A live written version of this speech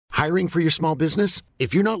Hiring for your small business?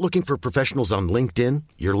 If you're not looking for professionals on LinkedIn,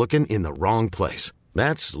 you're looking in the wrong place.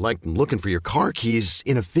 That's like looking for your car keys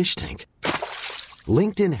in a fish tank.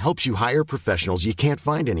 LinkedIn helps you hire professionals you can't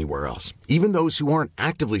find anywhere else, even those who aren't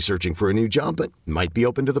actively searching for a new job but might be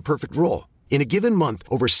open to the perfect role. In a given month,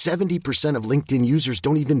 over 70% of LinkedIn users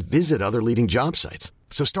don't even visit other leading job sites.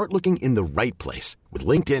 So start looking in the right place. With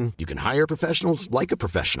LinkedIn, you can hire professionals like a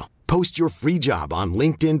professional. Post your free job on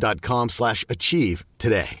linkedin.com/achieve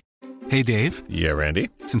today. Hey, Dave. Yeah, Randy.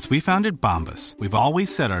 Since we founded Bombas, we've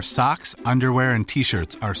always said our socks, underwear, and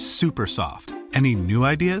T-shirts are super soft. Any new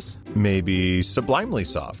ideas? Maybe sublimely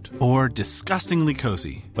soft. Or disgustingly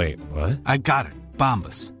cozy. Wait, what? I got it.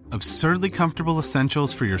 Bombas. Absurdly comfortable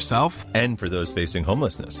essentials for yourself and for those facing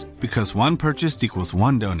homelessness. Because one purchased equals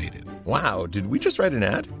one donated. Wow, did we just write an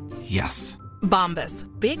ad? Yes. Bombas.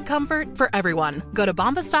 Big comfort for everyone. Go to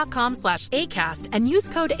bombas.com/ACAST and use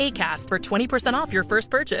code ACAST for 20% off your first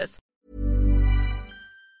purchase.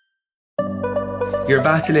 You're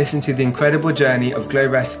about to listen to the incredible journey of Glow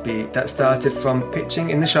Recipe that started from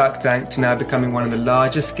pitching in the Shark Tank to now becoming one of the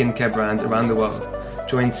largest skincare brands around the world.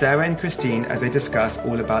 Join Sarah and Christine as they discuss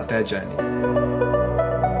all about their journey.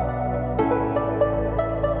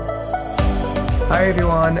 Hi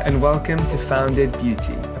everyone, and welcome to Founded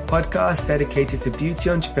Beauty, a podcast dedicated to beauty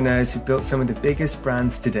entrepreneurs who built some of the biggest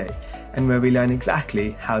brands today, and where we learn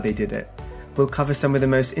exactly how they did it. We'll cover some of the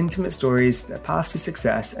most intimate stories, their path to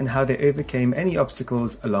success, and how they overcame any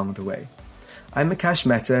obstacles along the way. I'm Akash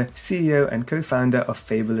Mehta, CEO and co-founder of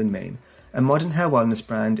Fable & Mane, a modern hair wellness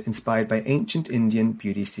brand inspired by ancient Indian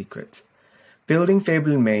beauty secrets. Building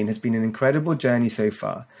Fable & Mane has been an incredible journey so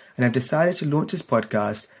far, and I've decided to launch this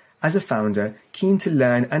podcast as a founder, keen to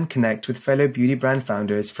learn and connect with fellow beauty brand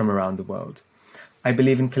founders from around the world. I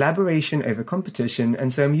believe in collaboration over competition,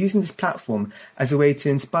 and so I'm using this platform as a way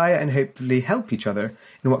to inspire and hopefully help each other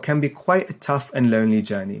in what can be quite a tough and lonely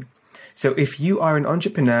journey. So if you are an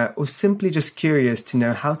entrepreneur or simply just curious to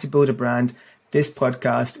know how to build a brand, this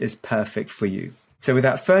podcast is perfect for you. So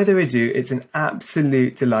without further ado, it's an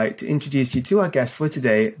absolute delight to introduce you to our guests for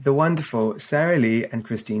today, the wonderful Sarah Lee and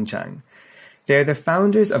Christine Chang. They're the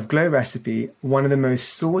founders of Glow Recipe, one of the most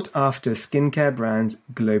sought-after skincare brands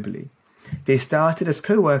globally. They started as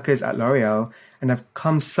co-workers at L'Oreal and have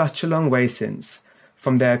come such a long way since,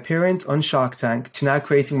 from their appearance on Shark Tank to now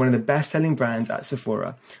creating one of the best-selling brands at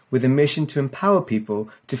Sephora, with a mission to empower people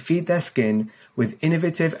to feed their skin with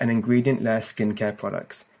innovative and ingredient-less skincare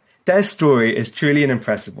products. Their story is truly an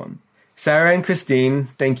impressive one. Sarah and Christine,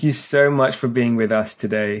 thank you so much for being with us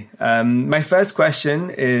today. My first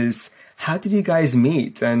question is, how did you guys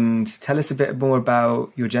meet? And tell us a bit more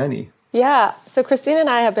about your journey. Yeah, so Christine and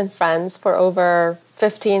I have been friends for over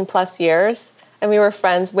 15 plus years, and we were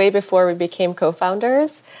friends way before we became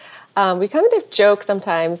co-founders. We kind of joke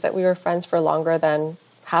sometimes that we were friends for longer than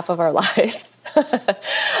half of our lives.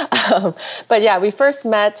 But yeah, we first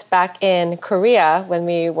met back in Korea when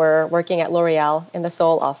we were working at L'Oreal in the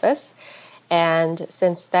Seoul office. And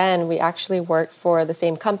since then, we actually worked for the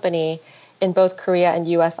same company in both Korea and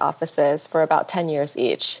US offices for about 10 years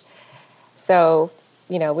each. So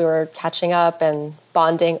we were catching up and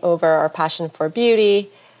bonding over our passion for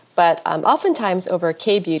beauty, but oftentimes over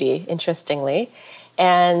K-beauty, interestingly.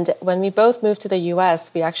 And when we both moved to the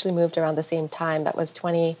US, we actually moved around the same time. That was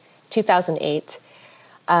 2008.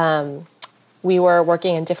 We were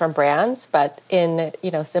working in different brands, but in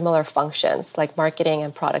similar functions like marketing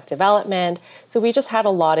and product development. So we just had a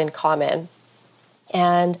lot in common.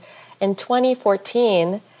 And in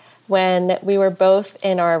 2014, when we were both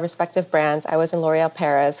in our respective brands, I was in L'Oréal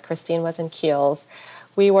Paris, Christine was in Kiehl's,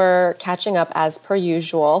 we were catching up as per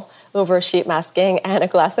usual over sheet masking and a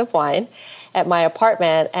glass of wine at my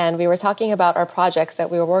apartment. And we were talking about our projects that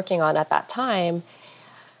we were working on at that time.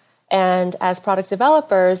 And as product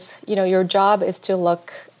developers, your job is to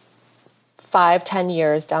look 5-10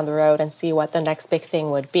 years down the road and see what the next big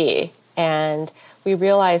thing would be. And we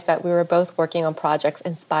realized that we were both working on projects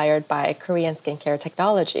inspired by Korean skincare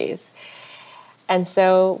technologies. And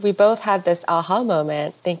so we both had this aha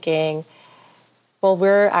moment thinking, well,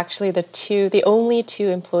 we're actually the only two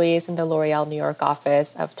employees in the L'Oreal New York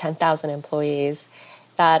office of 10,000 employees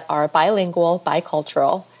that are bilingual,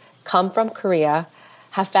 bicultural, come from Korea,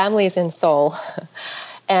 have families in Seoul,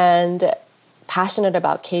 and passionate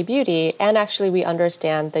about K-beauty, and actually we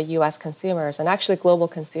understand the US consumers and actually global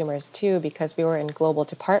consumers too, because we were in global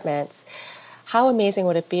departments. How amazing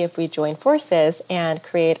would it be if we join forces and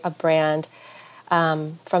create a brand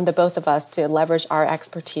from the both of us to leverage our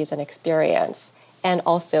expertise and experience, and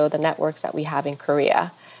also the networks that we have in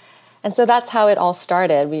Korea. And so that's how it all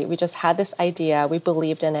started. We just had this idea. We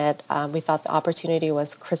believed in it. We thought the opportunity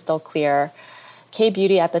was crystal clear.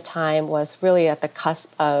 K-beauty at the time was really at the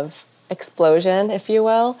cusp of explosion, if you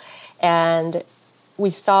will. And we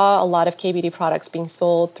saw a lot of K-beauty products being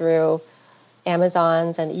sold through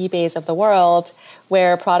Amazons and eBays of the world,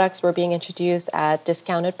 where products were being introduced at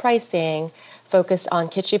discounted pricing, focused on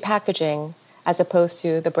kitschy packaging, as opposed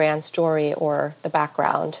to the brand story or the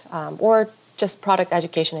background, or just product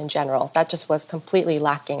education in general. That just was completely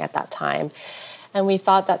lacking at that time. And we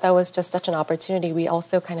thought that that was just such an opportunity. We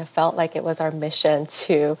also kind of felt like it was our mission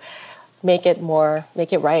to make it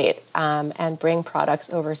right, and bring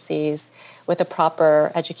products overseas with a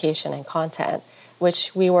proper education and content,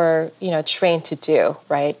 which we were, trained to do,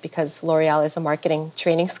 right? Because L'Oreal is a marketing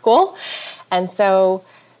training school. And so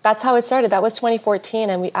that's how it started. That was 2014,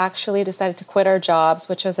 and we actually decided to quit our jobs,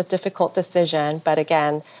 which was a difficult decision. But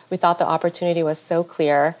again, we thought the opportunity was so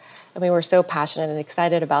clear, and we were so passionate and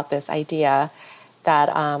excited about this idea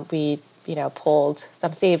that we, pulled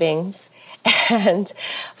some savings and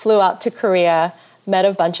flew out to Korea, met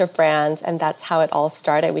a bunch of brands, and that's how it all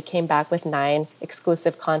started. We came back with 9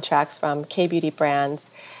 exclusive contracts from K-beauty brands,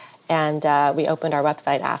 and we opened our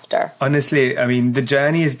website after. Honestly, I mean, the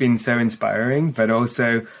journey has been so inspiring, but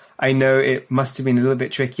also I know it must have been a little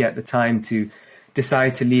bit tricky at the time to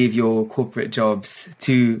decide to leave your corporate jobs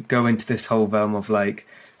to go into this whole realm of like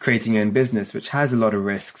creating your own business, which has a lot of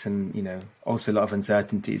risks and, also a lot of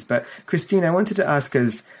uncertainties. But Christine, I wanted to ask,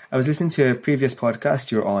 as I was listening to a previous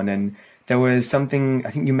podcast you were on, and there was something, I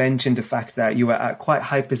think you mentioned the fact that you were at quite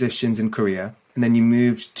high positions in Korea, and then you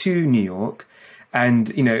moved to New York. And,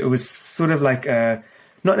 it was sort of like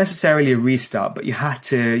not necessarily a restart, but you had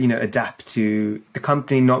to, adapt to the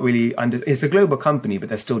company not really it's a global company, but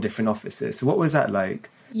there's still different offices. So what was that like?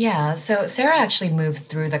 Yeah, so Sarah actually moved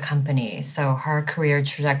through the company. So her career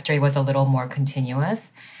trajectory was a little more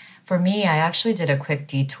continuous. For me, I actually did a quick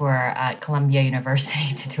detour at Columbia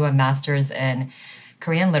University to do a master's in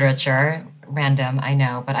Korean literature. Random, I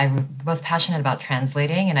know, but I was passionate about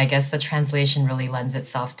translating, and I guess the translation really lends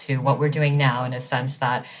itself to what we're doing now, in a sense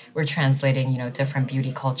that we're translating, different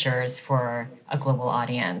beauty cultures for a global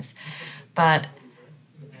audience. But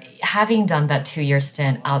having done that 2-year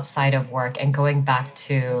stint outside of work and going back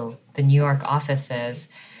to the New York offices,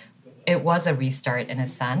 it was a restart in a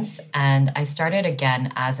sense, and I started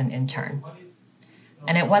again as an intern.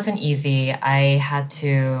 And it wasn't easy. I had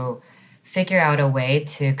to figure out a way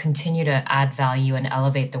to continue to add value and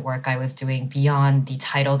elevate the work I was doing beyond the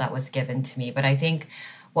title that was given to me. But I think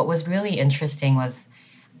what was really interesting was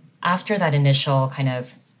after that initial kind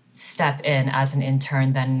of step in as an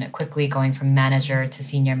intern, then quickly going from manager to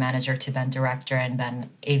senior manager to then director and then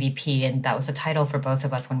AVP, and that was a title for both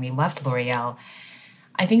of us when we left L'Oreal.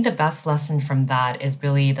 I think the best lesson from that is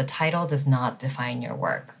really the title does not define your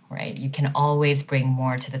work, right? You can always bring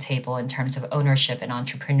more to the table in terms of ownership and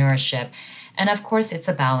entrepreneurship. And of course, it's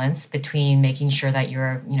a balance between making sure that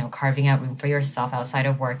you're, carving out room for yourself outside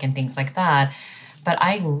of work and things like that. But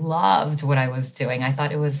I loved what I was doing. I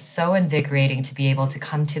thought it was so invigorating to be able to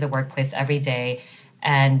come to the workplace every day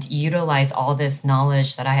and utilize all this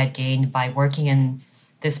knowledge that I had gained by working in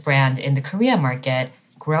this brand in the Korea market,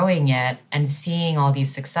 growing it and seeing all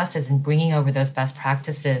these successes and bringing over those best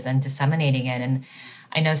practices and disseminating it. And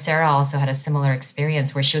I know Sarah also had a similar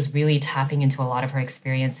experience where she was really tapping into a lot of her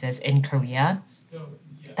experiences in Korea.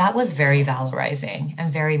 That was very valorizing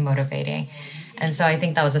and very motivating. And so I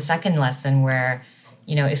think that was a second lesson where,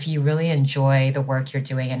 if you really enjoy the work you're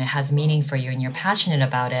doing and it has meaning for you and you're passionate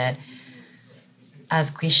about it,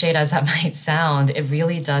 as cliched as that might sound, it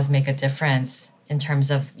really does make a difference in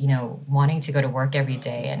terms of, wanting to go to work every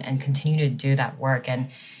day and continue to do that work. And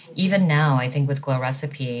even now, I think with Glow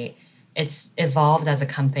Recipe, it's evolved as a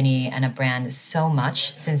company and a brand so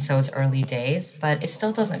much since those early days, but it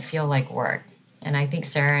still doesn't feel like work. And I think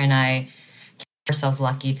Sarah and I count ourselves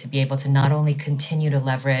lucky to be able to not only continue to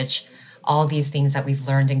leverage all these things that we've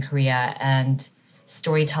learned in Korea and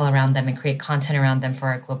storytell around them and create content around them for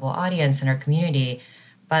our global audience and our community,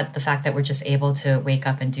 but the fact that we're just able to wake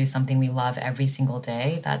up and do something we love every single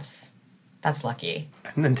day, that's lucky.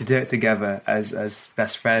 And then to do it together as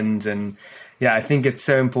best friends. And yeah, I think it's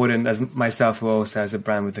so important, as myself also as a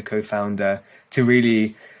brand with the co-founder, to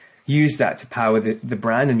really use that to power the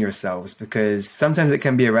brand and yourselves, because sometimes it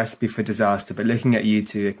can be a recipe for disaster, but looking at you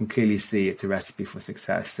two, I can clearly see it's a recipe for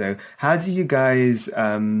success. So how do you guys,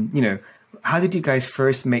 how did you guys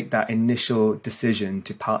first make that initial decision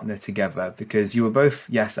to partner together? Because you were both,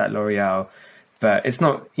 yes, at L'Oreal, but it's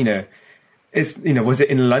not, was it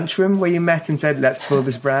in a lunchroom where you met and said, let's build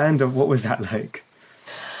this brand, or what was that like?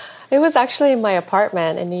 It was actually in my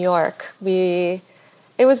apartment in New York. It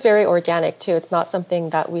was very organic too. It's not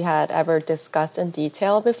something that we had ever discussed in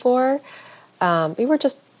detail before. We were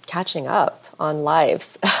just catching up on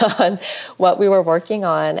lives, on what we were working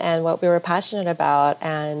on and what we were passionate about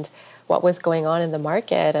and what was going on in the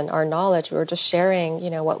market and our knowledge. We were just sharing,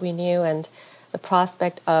 what we knew and the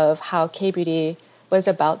prospect of how K-beauty was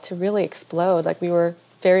about to really explode. Like we were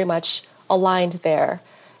very much aligned there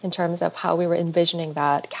in terms of how we were envisioning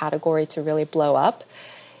that category to really blow up.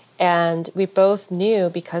 And we both knew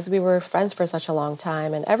because we were friends for such a long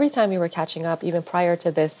time. And every time we were catching up, even prior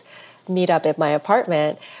to this meetup at my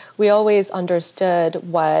apartment, we always understood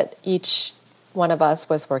what each one of us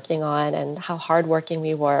was working on and how hardworking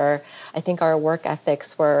we were. I think our work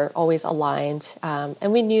ethics were always aligned.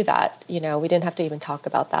 And we knew that, we didn't have to even talk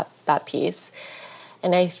about that piece.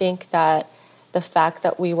 And I think that the fact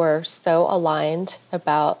that we were so aligned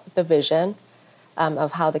about the vision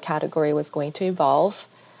of how the category was going to evolve,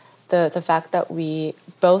 the fact that we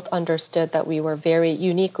both understood that we were very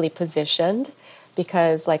uniquely positioned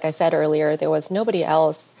because, like I said earlier, there was nobody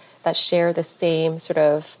else that shared the same sort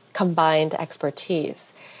of combined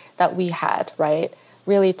expertise that we had, right?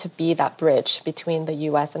 Really to be that bridge between the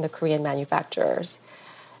US and the Korean manufacturers.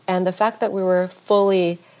 And the fact that we were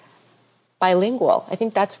fully bilingual, I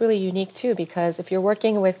think that's really unique too, because if you're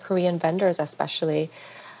working with Korean vendors especially,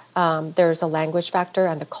 there's a language factor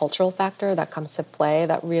and the cultural factor that comes to play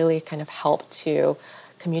that really kind of help to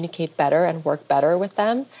communicate better and work better with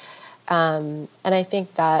them. And I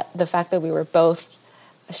think that the fact that we were both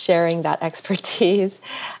sharing that expertise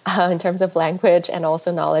in terms of language and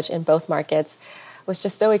also knowledge in both markets was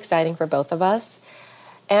just so exciting for both of us.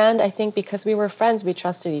 And I think because we were friends, we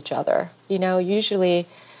trusted each other. Usually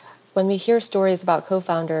when we hear stories about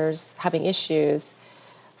co-founders having issues,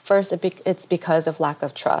 first, it's because of lack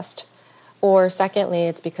of trust. Or secondly,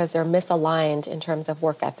 it's because they're misaligned in terms of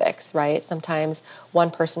work ethics, right? Sometimes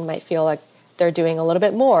one person might feel like they're doing a little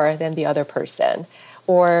bit more than the other person.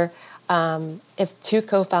 Or if two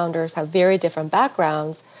co-founders have very different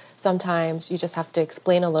backgrounds, sometimes you just have to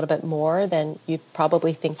explain a little bit more than you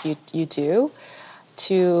probably think you do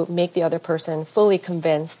to make the other person fully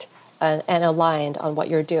convinced and aligned on what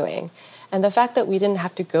you're doing. And the fact that we didn't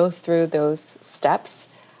have to go through those steps,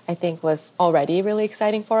 I think was already really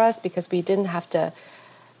exciting for us because we didn't have to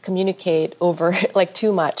communicate over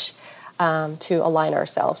too much to align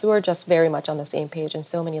ourselves. We were just very much on the same page in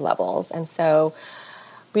so many levels. And so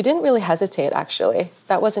we didn't really hesitate, actually.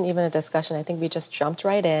 That wasn't even a discussion. I think we just jumped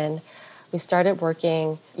right in. We started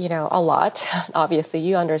working, a lot. Obviously,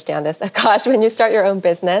 you understand this, Akash, when you start your own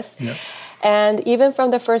business. Yep. And even from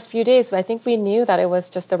the first few days, I think we knew that it was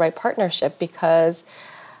just the right partnership because,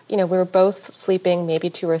 we were both sleeping maybe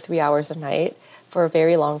 2 or 3 hours a night for a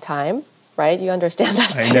very long time, right? You understand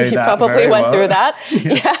that. I know you that probably went well. through that.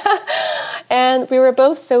 Yeah. And we were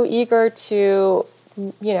both so eager to,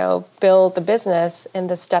 build the business in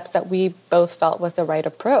the steps that we both felt was the right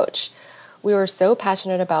approach. We were so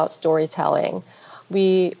passionate about storytelling.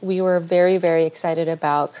 We were very, very excited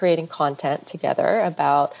about creating content together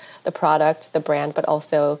about the product, the brand, but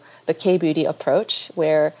also the K-beauty approach,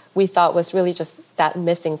 where we thought was really just that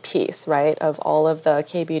missing piece, right, of all of the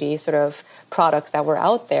K-beauty sort of products that were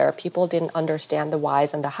out there. People didn't understand the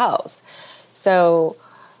whys and the hows. So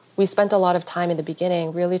we spent a lot of time in the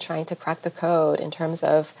beginning really trying to crack the code in terms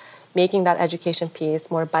of making that education piece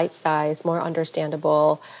more bite-sized, more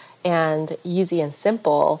understandable, and easy and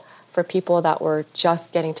simple for people that were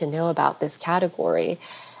just getting to know about this category.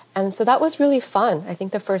 And so that was really fun. I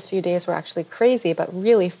think the first few days were actually crazy, but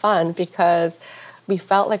really fun because we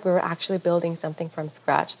felt like we were actually building something from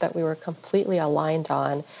scratch that we were completely aligned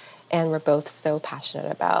on and we're both so passionate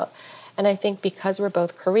about. And I think because we're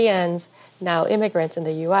both Koreans, now immigrants in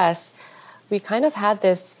the US, we kind of had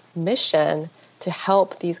this mission to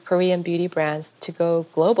help these Korean beauty brands to go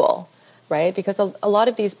global, right? Because a lot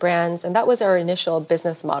of these brands, and that was our initial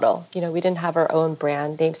business model. We didn't have our own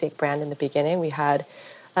brand, namesake brand in the beginning. We had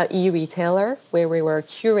an e-retailer where we were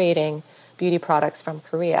curating beauty products from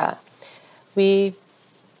Korea. We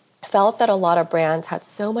felt that a lot of brands had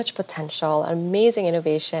so much potential, amazing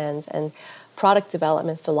innovations, and product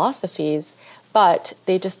development philosophies, but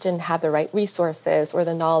they just didn't have the right resources or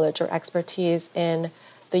the knowledge or expertise in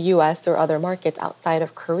the US or other markets outside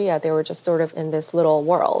of Korea. They were just sort of in this little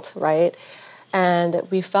world, right? And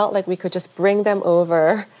we felt like we could just bring them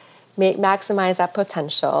over, maximize that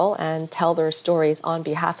potential, and tell their stories on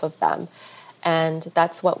behalf of them. And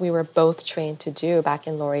that's what we were both trained to do back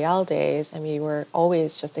in L'Oreal days. And we were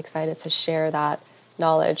always just excited to share that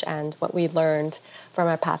knowledge and what we learned from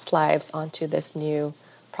our past lives onto this new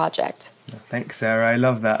project. Thanks, Sarah. I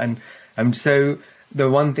love that. And so the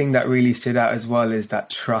one thing that really stood out as well is that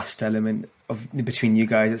trust element between you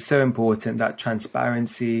guys. It's so important. That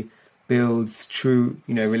transparency builds true,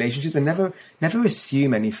 relationships, and never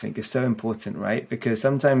assume anything is so important, right? Because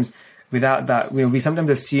sometimes without that, we sometimes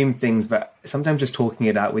assume things, but sometimes just talking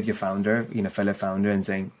it out with your founder, fellow founder, and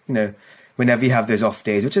saying, whenever you have those off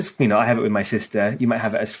days, which is, I have it with my sister, you might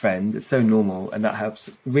have it as friends. It's so normal, and that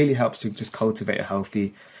really helps to just cultivate a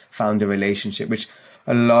healthy founder relationship, which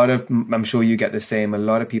I'm sure you get the same. A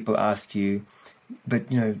lot of people ask you, but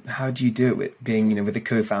how do you do it with being, with a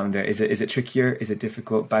co-founder? Is it trickier? Is it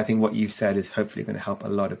difficult? But I think what you've said is hopefully going to help a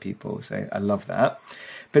lot of people. So I love that.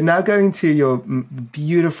 But now going to your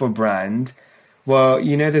beautiful brand. Well,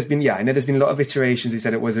 there's been a lot of iterations. You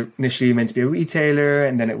said it was initially meant to be a retailer,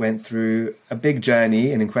 and then it went through a big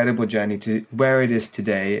journey, an incredible journey to where it is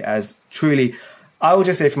today as truly, I will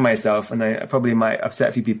just say for myself, and I probably might upset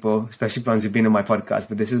a few people, especially ones who've been on my podcast,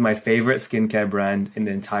 but this is my favorite skincare brand in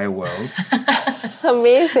the entire world.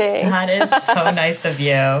 Amazing. That is so nice of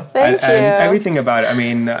you. Thank you. And everything about it. I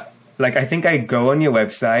mean, I think I go on your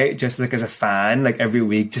website just as a fan, every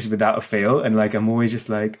week, just without a fail. And I'm always just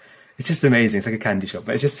it's just amazing. It's like a candy shop,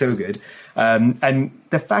 but it's just so good. And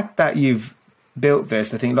the fact that you've built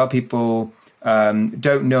this, I think a lot of people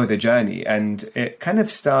don't know the journey. And it kind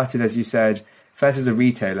of started, as you said, first as a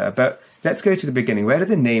retailer, but let's go to the beginning. Where did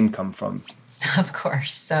the name come from? Of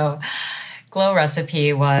course. So Glow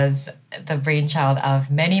Recipe was the brainchild of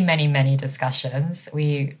many, many, many discussions.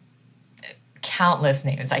 Countless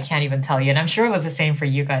names, I can't even tell you. And I'm sure it was the same for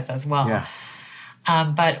you guys as well. Yeah.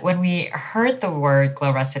 But when we heard the word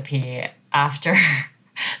Glow Recipe after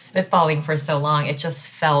spitballing for so long, it just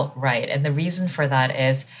felt right. And the reason for that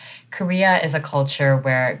is Korea is a culture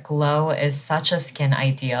where glow is such a skin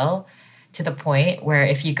ideal, to the point where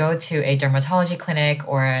if you go to a dermatology clinic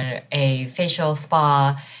or a facial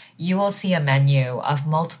spa, you will see a menu of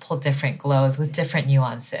multiple different glows with different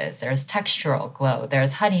nuances. There's textural glow,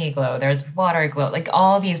 there's honey glow, there's water glow,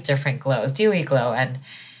 all these different glows, dewy glow.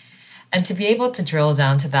 And to be able to drill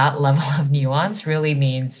down to that level of nuance really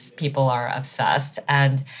means people are obsessed.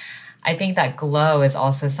 And I think that glow is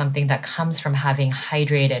also something that comes from having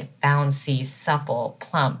hydrated, bouncy, supple,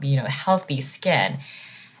 plump, healthy skin.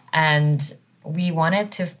 And we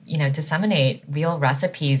wanted to, disseminate real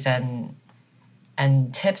recipes and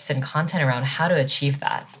tips and content around how to achieve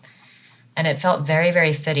that. And it felt very,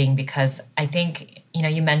 very fitting because I think,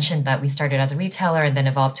 you mentioned that we started as a retailer and then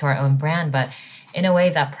evolved to our own brand, but in a way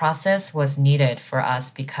that process was needed for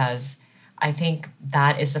us because I think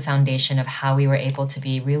that is the foundation of how we were able to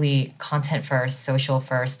be really content first, social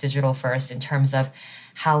first, digital first in terms of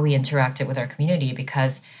how we interacted with our community,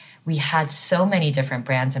 because we had so many different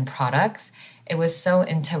brands and products. It was so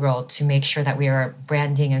integral to make sure that we were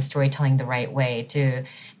branding and storytelling the right way, to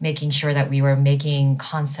making sure that we were making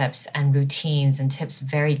concepts and routines and tips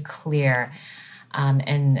very clear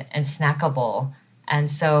and snackable. And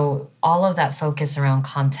so all of that focus around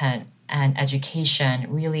content and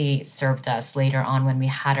education really served us later on when we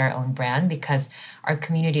had our own brand, because our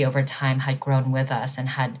community over time had grown with us and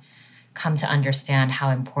had come to understand how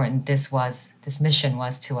important this mission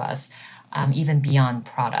was to us, even beyond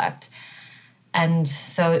product. And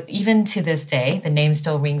so even to this day, the name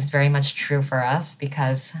still rings very much true for us,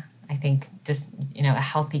 because I think just, a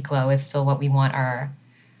healthy glow is still what we want our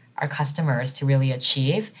customers to really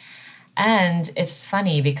achieve. And it's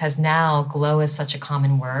funny because now glow is such a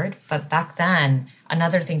common word, but back then,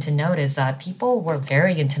 another thing to note is that people were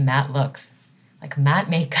very into matte looks, matte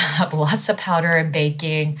makeup, lots of powder and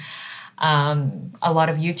baking. A lot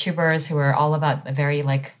of YouTubers who are all about a very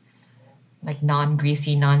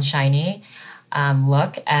non-greasy, non-shiny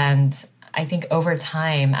look. And I think over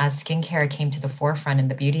time, as skincare came to the forefront in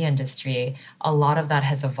the beauty industry, a lot of that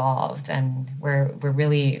has evolved. And we're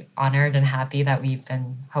really honored and happy that we've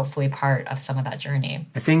been hopefully part of some of that journey.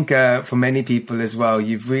 I think for many people as well,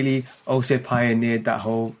 you've really also pioneered that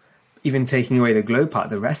whole, even taking away the glow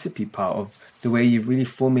part, the recipe part of the way you've really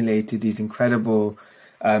formulated these incredible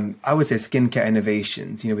I would say skincare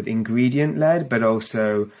innovations, with ingredient led, but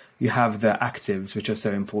also you have the actives, which are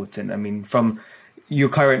so important. I mean, from your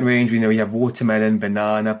current range, we know you have watermelon,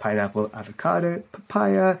 banana, pineapple, avocado,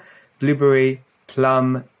 papaya, blueberry,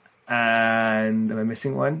 plum, and am I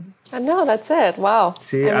missing one? No, that's it. Wow.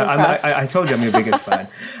 See, I told you I'm your biggest fan.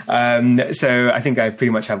 So I think I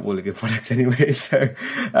pretty much have all of your products anyway. So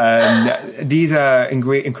these are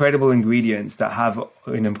incredible ingredients that have,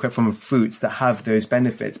 from fruits that have those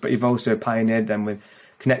benefits, but you've also pioneered them with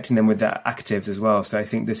connecting them with the actives as well. So I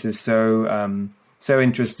think this is so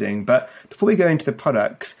interesting. But before we go into the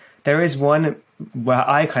products, There is one where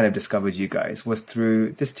I kind of discovered you guys was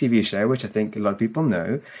through this TV show, which I think a lot of people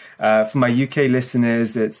know. For my UK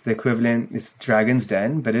listeners, it's the equivalent, it's Dragon's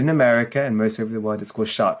Den, but in America and most over the world, it's called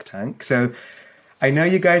Shark Tank. So I know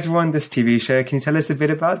you guys were on this TV show. Can you tell us a bit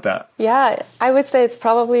about that? Yeah, I would say it's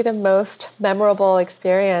probably the most memorable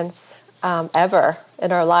experience ever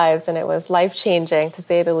in our lives, and it was life-changing, to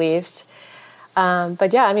say the least.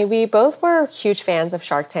 But yeah, I mean, we both were huge fans of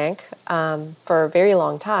Shark Tank for a very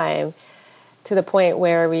long time, to the point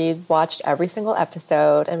where we watched every single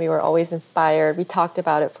episode and we were always inspired. We talked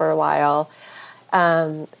about it for a while.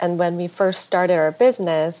 And when we first started our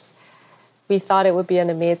business, we thought it would be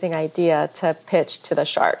an amazing idea to pitch to the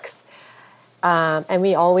sharks. And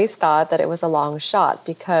we always thought that it was a long shot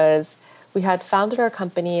because we had founded our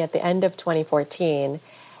company at the end of 2014,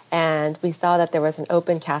 and we saw that there was an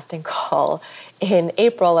open casting call in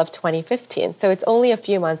April of 2015. So it's only a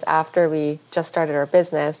few months after we just started our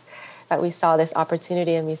business that we saw this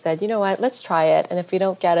opportunity, and we said, you know what, let's try it. And if we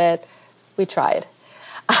don't get it, we tried.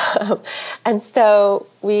 And so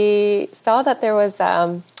we saw that there was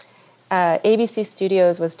ABC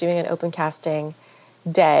Studios was doing an open casting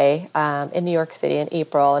day in New York City in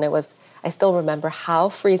April. And I still remember how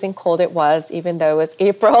freezing cold it was, even though it was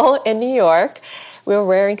April in New York. We were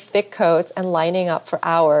wearing thick coats and lining up for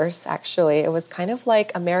hours, actually. It was kind of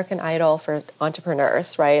like American Idol for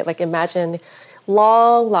entrepreneurs, right? Like imagine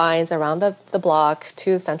long lines around the block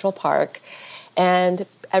to Central Park, and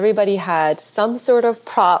everybody had some sort of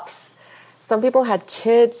props. Some people had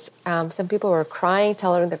kids, some people were crying,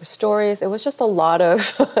 telling their stories. It was just a lot of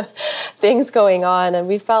things going on, and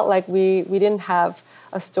we felt like we didn't have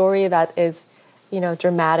a story that is,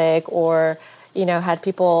 dramatic or, had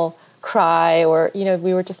people cry, or,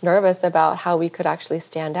 we were just nervous about how we could actually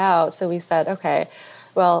stand out. So we said, okay,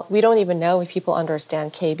 well, we don't even know if people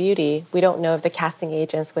understand K-beauty. We don't know if the casting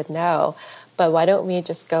agents would know, but why don't we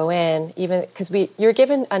just go in, even because you're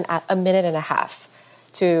given a minute and a half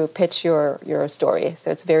to pitch your story.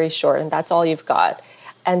 So it's very short, and that's all you've got.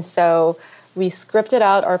 And so we scripted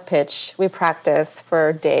out our pitch. We practiced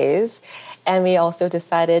for days, and we also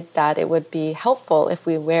decided that it would be helpful if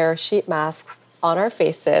we wear sheet masks on our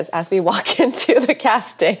faces as we walk into the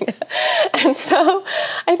casting. And so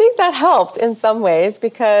I think that helped in some ways,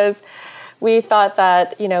 because we thought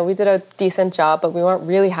that, we did a decent job, but we weren't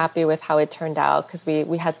really happy with how it turned out, because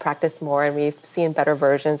we had practiced more and we've seen better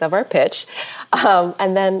versions of our pitch.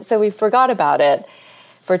 So we forgot about it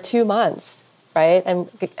for 2 months, right? And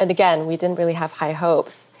again, we didn't really have high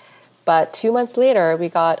hopes. But 2 months later, we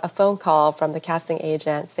got a phone call from the casting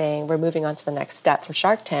agent saying we're moving on to the next step for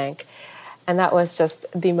Shark Tank. And that was just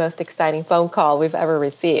the most exciting phone call we've ever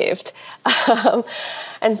received.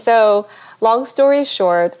 And so, long story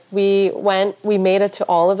short, we made it to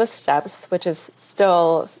all of the steps, which is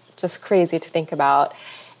still just crazy to think about.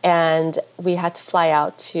 And we had to fly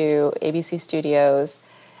out to ABC Studios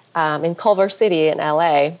in Culver City in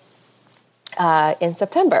LA in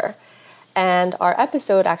September. And our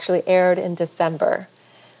episode actually aired in December.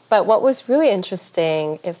 But what was really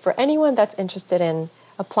interesting, for anyone that's interested in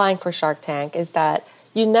applying for Shark Tank, is that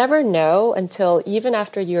you never know until even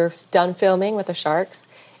after you're done filming with the sharks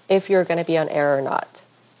if you're going to be on air or not.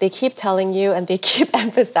 They keep telling you and they keep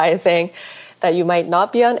emphasizing that you might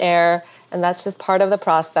not be on air, and that's just part of the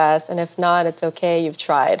process. And if not, it's okay, you've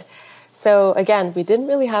tried. So again, we didn't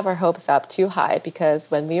really have our hopes up too high,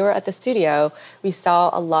 because when we were at the studio, we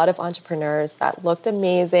saw a lot of entrepreneurs that looked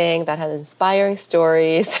amazing, that had inspiring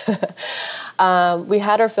stories. We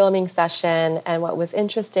had our filming session, and what was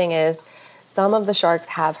interesting is some of the sharks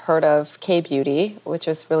have heard of K-beauty, which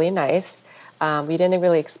was really nice. We didn't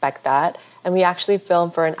really expect that. And we actually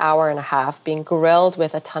filmed for an hour and a half, being grilled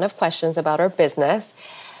with a ton of questions about our business.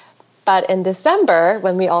 But in December,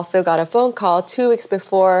 when we also got a phone call 2 weeks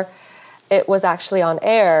before it was actually on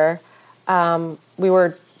air, we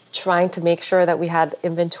were trying to make sure that we had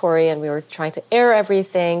inventory, and we were trying to air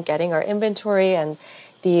everything, getting our inventory and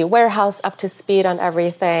the warehouse up to speed on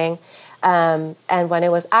everything. And when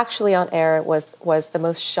it was actually on air, it was the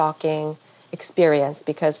most shocking experience,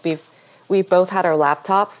 because we both had our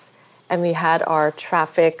laptops and we had our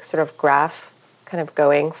traffic sort of graph kind of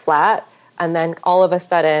going flat, and then all of a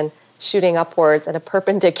sudden shooting upwards at a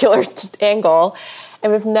perpendicular angle.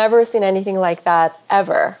 And we've never seen anything like that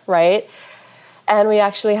ever, right? And we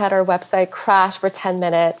actually had our website crash for 10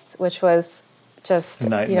 minutes, which was just, we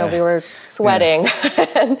were sweating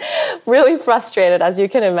and really frustrated, as you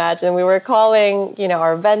can imagine. We were calling,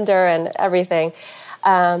 our vendor and everything.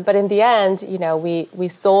 But in the end, we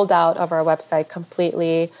sold out of our website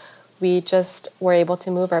completely. we just were able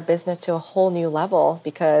to move our business to a whole new level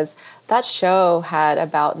because that show had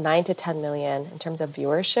about 9 to 10 million in terms of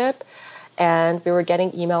viewership. And we were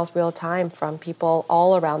getting emails real time from people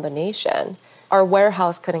all around the nation. Our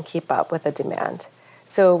warehouse couldn't keep up with the demand.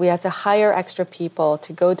 So we had to hire extra people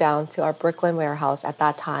to go down to our Brooklyn warehouse at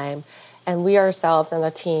that time. And we ourselves and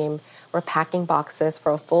the team were packing boxes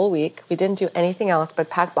for a full week. We didn't do anything else but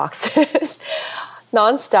pack boxes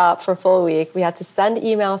nonstop for a full week. We had to send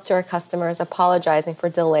emails to our customers apologizing for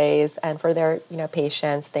delays and for their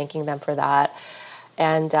patience, thanking them for that.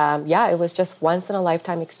 And it was just once in a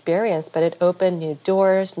lifetime experience, but it opened new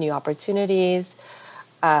doors, new opportunities.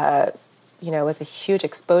 It was a huge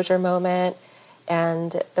exposure moment,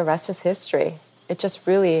 and the rest is history. It just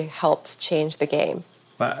really helped change the game.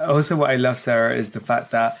 But also what I love, Sarah, is the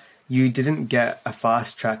fact that you didn't get a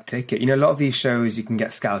fast track ticket. A lot of these shows you can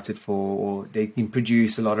get scouted for, or they can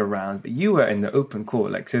produce a lot of rounds, but you were in the open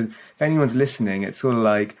court. So if anyone's listening, it's sort of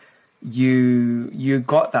like you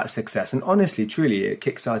got that success. And honestly, truly, it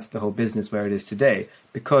kickstarted the whole business where it is today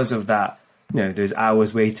because of that. Those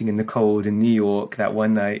hours waiting in the cold in New York, that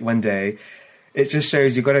one day. It just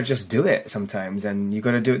shows you got to just do it sometimes, and you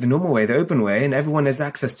got to do it the normal way, the open way, and everyone has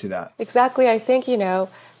access to that. Exactly. I think,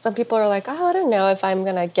 some people are like, I don't know if I'm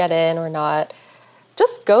going to get in or not.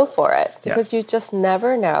 Just go for it because you just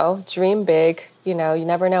never know. Dream big, you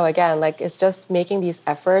never know. Again, it's just making these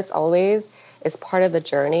efforts always is part of the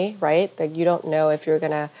journey, right? That you don't know if you're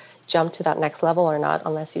going to jump to that next level or not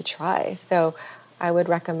unless you try. So I would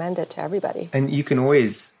recommend it to everybody. And you can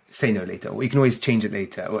always say no later, or you can always change it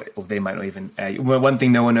later, or they might not even. One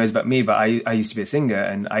thing no one knows about me, but I used to be a singer,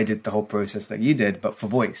 and I did the whole process that you did, but for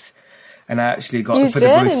voice. And I actually got for the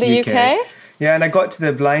Voice in the UK? Yeah, and I got to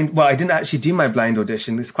the blind. Well, I didn't actually do my blind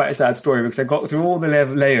audition. It's quite a sad story because I got through all the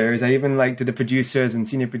layers. I even did the producers and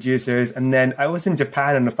senior producers, and then I was in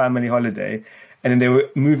Japan on a family holiday, and then they were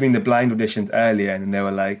moving the blind auditions earlier, and they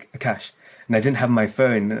were like, Akash. And I didn't have my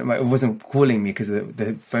phone. It wasn't calling me because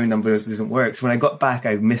the phone number doesn't work. So when I got back,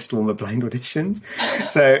 I missed all my blind auditions.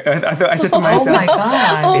 So I said to myself, oh my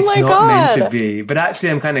God. It's not meant to be. But actually,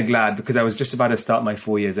 I'm kind of glad because I was just about to start my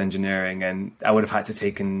 4 years engineering, and I would have had to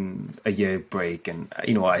take a year break. And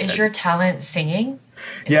you know what I said? Is your talent singing?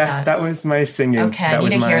 That was my singing. Okay, I need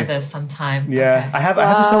to hear this sometime. Yeah, okay. I have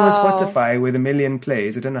a song on Spotify with 1 million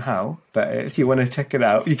plays. I don't know how, but if you want to check it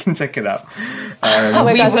out, you can check it out. Oh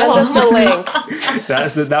my God, send us the link.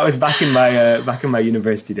 That was back in my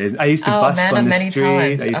university days. I used to busk on the street.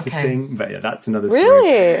 Talents. I used to sing, but that's another story.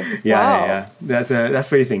 Really? Yeah. That's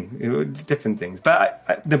what you think. Different things,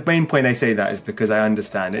 but the main point I say that is because I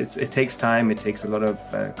understand it takes time. It takes a lot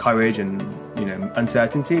of courage and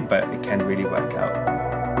uncertainty, but it can really work out.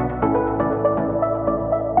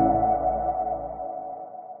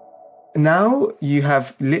 Now you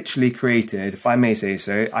have literally created, if I may say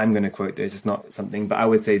so, I'm going to quote this, it's not something, but I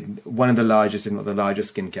would say one of the largest, if not the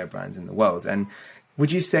largest skincare brands in the world. And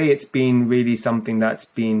would you say it's been really something that's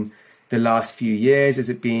been the last few years? Has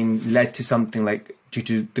it been led to something like due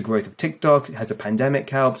to the growth of TikTok? Has the pandemic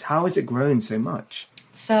helped? How has it grown so much?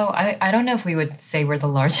 So I don't know if we would say we're the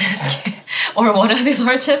largest or one of the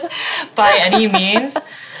largest by any means.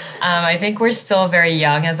 I think we're still very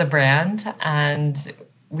young as a brand, and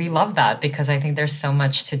we love that because I think there's so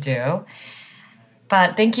much to do.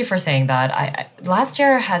 But thank you for saying that. Last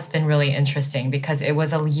year has been really interesting because it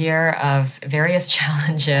was a year of various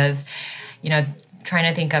challenges, trying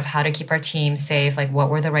to think of how to keep our team safe,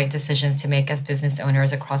 what were the right decisions to make as business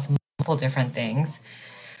owners across multiple different things.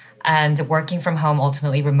 And working from home,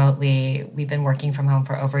 ultimately remotely, we've been working from home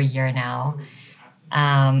for over a year now,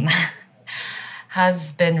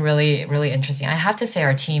 has been really, really interesting. I have to say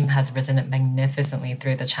our team has risen magnificently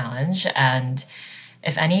through the challenge. And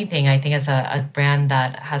if anything, I think as a brand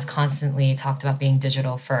that has constantly talked about being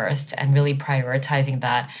digital first and really prioritizing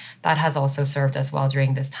that has also served us well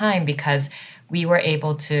during this time because we were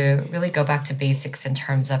able to really go back to basics in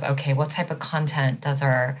terms of, okay, what type of content does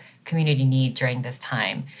our community need during this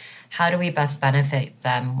time? How do we best benefit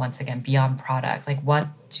them, once again, beyond product? What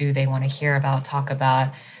do they want to hear about, talk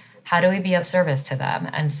about? How do we be of service to them?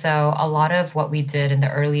 And so a lot of what we did in the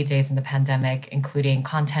early days in the pandemic, including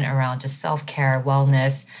content around just self-care,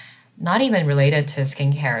 wellness, not even related to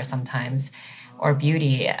skincare sometimes, or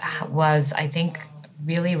beauty, was, I think,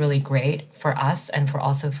 really, really great for us and for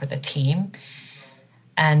the team.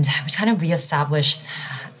 And we kind of reestablished,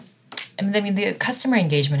 the customer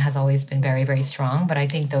engagement has always been very, very strong, but I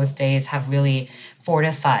think those days have really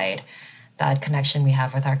fortified that connection we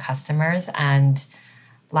have with our customers. And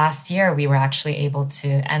last year, we were actually able to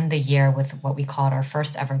end the year with what we called our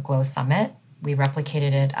first ever Glow Summit. We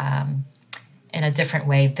replicated it in a different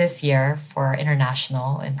way this year for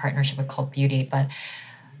international in partnership with Cult Beauty. But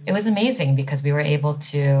it was amazing because we were able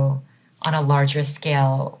to, on a larger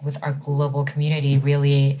scale with our global community,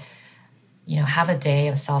 really, have a day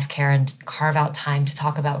of self-care and carve out time to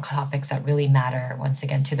talk about topics that really matter, once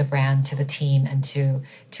again, to the brand, to the team, and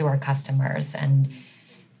to our customers. And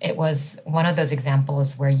it was one of those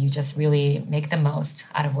examples where you just really make the most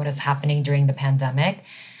out of what is happening during the pandemic.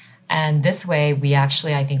 And this way, we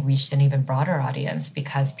actually, I think, reached an even broader audience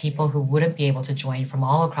because people who wouldn't be able to join from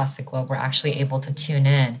all across the globe were actually able to tune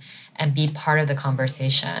in and be part of the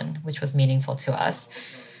conversation, which was meaningful to us.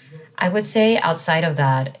 I would say outside of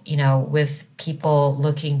that, with people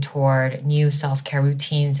looking toward new self-care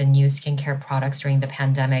routines and new skincare products during the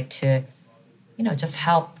pandemic to, just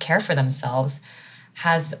help care for themselves,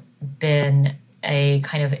 has been a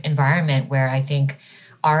kind of environment where I think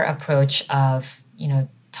our approach of,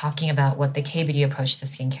 talking about what the KBD approach to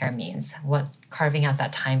skincare means, what carving out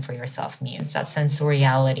that time for yourself means, that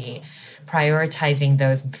sensoriality, prioritizing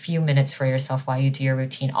those few minutes for yourself while you do your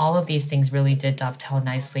routine. All of these things really did dovetail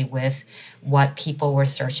nicely with what people were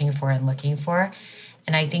searching for and looking for.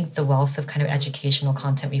 And I think the wealth of kind of educational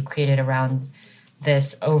content we've created around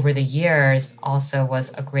this over the years also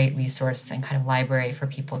was a great resource and kind of library for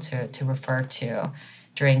people to refer to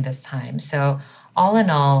during this time. So all in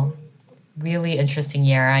all, really interesting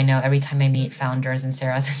year. I know every time I meet founders, and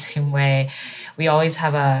Sarah the same way, we always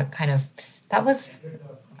have that was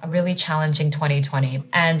a really challenging 2020.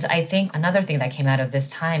 And I think another thing that came out of this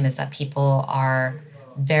time is that people are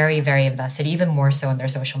very, very invested, even more so in their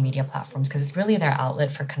social media platforms, because it's really their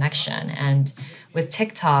outlet for connection. And with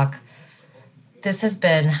TikTok, this has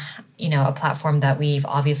been, a platform that we've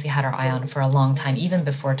obviously had our eye on for a long time, even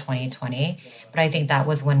before 2020. But I think that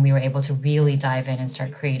was when we were able to really dive in and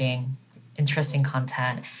start creating interesting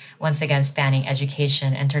content, once again, spanning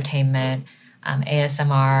education, entertainment,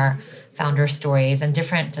 ASMR, founder stories, and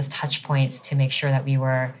different just touch points to make sure that we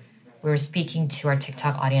were speaking to our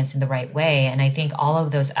TikTok audience in the right way. And I think all of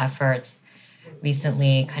those efforts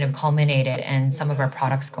recently kind of culminated in some of our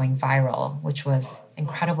products going viral, which was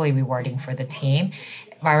incredibly rewarding for the team.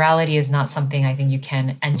 Virality is not something I think you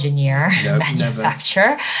can engineer,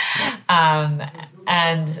 manufacture.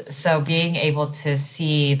 And so being able to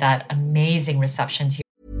see that amazing reception to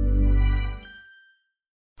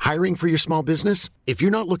Hiring for your small business? If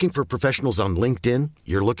you're not looking for professionals on LinkedIn,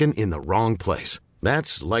 you're looking in the wrong place.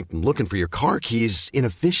 That's like looking for your car keys in a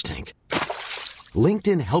fish tank.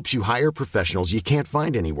 LinkedIn helps you hire professionals you can't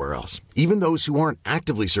find anywhere else, even those who aren't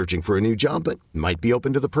actively searching for a new job but might be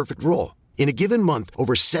open to the perfect role. In a given month,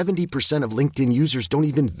 over 70% of LinkedIn users don't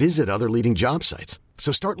even visit other leading job sites.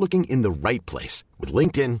 So start looking in the right place. With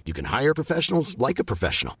LinkedIn, you can hire professionals like a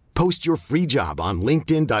professional. Post your free job on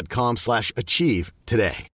linkedin.com/achieve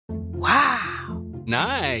today. Wow.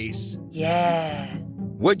 Nice. Yeah.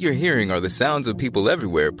 What you're hearing are the sounds of people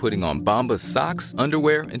everywhere putting on Bombas socks,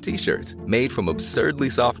 underwear, and T-shirts made from absurdly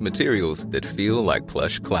soft materials that feel like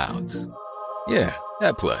plush clouds. Yeah,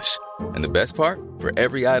 that plush. And the best part? For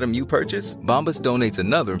every item you purchase, Bombas donates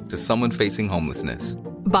another to someone facing homelessness.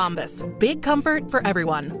 Bombas. Big comfort for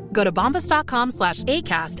everyone. Go to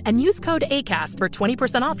bombas.com/ACAST and use code ACAST for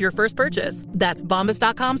 20% off your first purchase. That's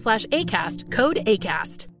bombas.com/ACAST. Code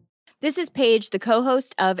ACAST. This is Paige, the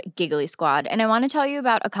co-host of Giggly Squad, and I want to tell you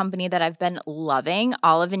about a company that I've been loving,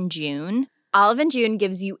 Olive & June. Olive & June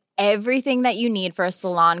gives you everything that you need for a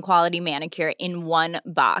salon-quality manicure in one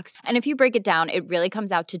box. And if you break it down, it really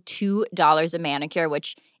comes out to $2 a manicure,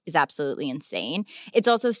 which is absolutely insane. It's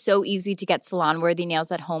also so easy to get salon-worthy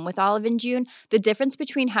nails at home with Olive & June. The difference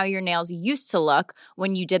between how your nails used to look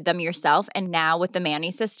when you did them yourself and now with the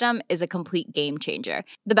Mani system is a complete game changer.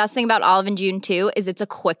 The best thing about Olive & June, too, is it's a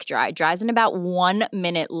quick dry. Dries in about 1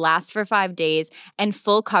 minute, lasts for 5 days, and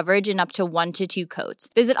full coverage in up to 1 to 2 coats.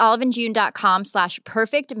 Visit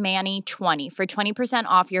oliveandjune.com/perfectmani20 for 20%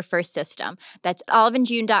 off your first system. That's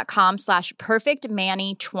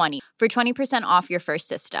oliveandjune.com/perfectmani20 for 20% off your first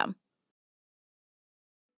system.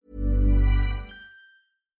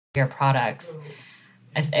 Your products.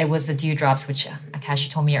 It was the Dew Drops, which Akashi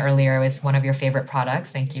told me earlier was one of your favorite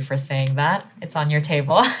products. Thank you for saying that. It's on your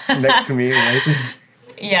table. Next to me, right?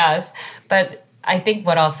 Yes. But I think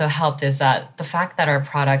what also helped is that the fact that our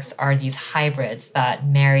products are these hybrids that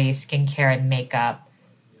marry skincare and makeup,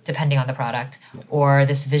 depending on the product, or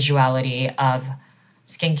this visuality of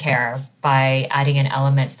skincare by adding in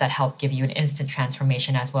elements that help give you an instant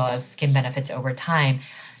transformation as well as skin benefits over time.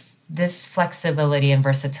 This flexibility and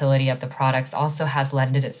versatility of the products also has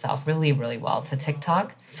lended itself really, really well to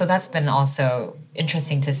TikTok. So that's been also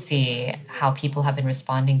interesting to see how people have been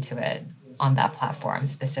responding to it on that platform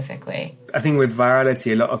specifically. I think with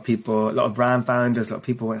virality, a lot of brand founders, a lot of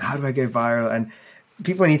people went, how do I go viral? And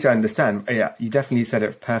people need to understand, yeah, you definitely said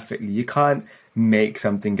it perfectly. You can't make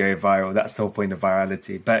something go viral. That's the whole point of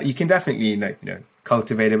virality. But you can definitely,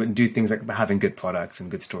 cultivate it and do things like having good products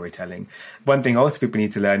and good storytelling. One thing also people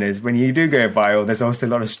need to learn is when you do go viral, there's also a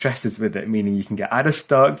lot of stresses with it, meaning you can get out of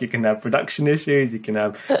stock, you can have production issues, you can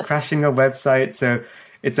have crashing of websites. So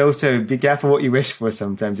it's also be careful what you wish for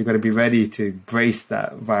sometimes. You've got to be ready to brace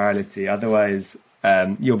that virality. Otherwise,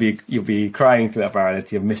 you'll be crying through that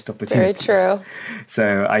virality of missed opportunities. Very true.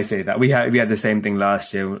 So I say that we had the same thing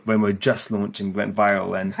last year when we were just launching, went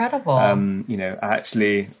viral, and incredible.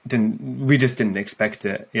 We just didn't expect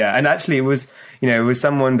it. Yeah, and actually it was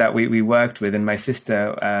someone that we worked with, and my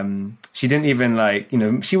sister, she didn't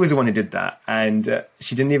even she was the one who did that, and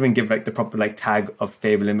she didn't even give the proper tag of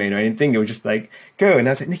Fable and Main or anything. It was just go, and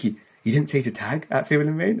I was like, Nikki, you didn't say to tag at Fable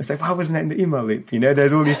and Main? I was like, why wasn't that in the email loop?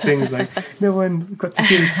 There's all these things no one got to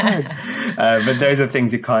see the tag. But those are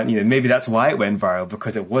things you can't, maybe that's why it went viral,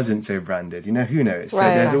 because it wasn't so branded. Who knows? So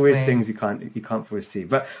there's always things you can't foresee.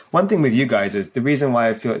 But one thing with you guys is the reason why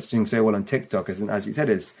I feel it's doing so well on TikTok is, as you said,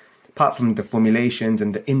 is apart from the formulations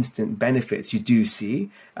and the instant benefits you do see,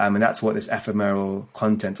 and that's what this ephemeral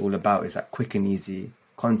content's all about, is that quick and easy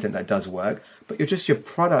content that does work. But your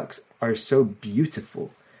products are so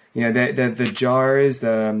beautiful. The jars,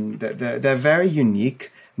 they're very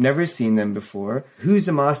unique. Never seen them before. Who's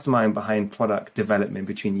the mastermind behind product development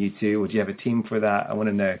between you two? Or do you have a team for that? I want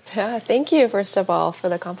to know. Yeah, thank you, first of all, for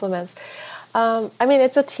the compliments.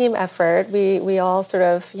 It's a team effort. We all sort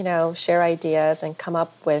of, share ideas and come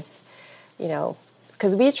up with,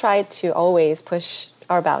 because we try to always push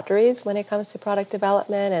our boundaries when it comes to product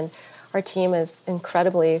development. And our team is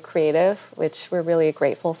incredibly creative, which we're really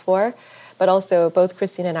grateful for. But also both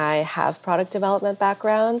Christine and I have product development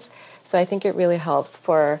backgrounds. So I think it really helps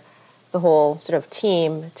for the whole sort of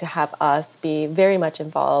team to have us be very much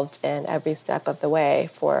involved in every step of the way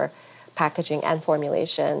for packaging and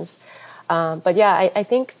formulations. But yeah, I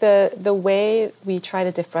think the way we try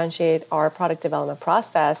to differentiate our product development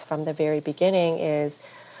process from the very beginning is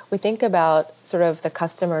we think about sort of the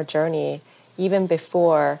customer journey even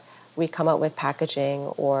before we come up with packaging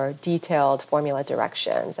or detailed formula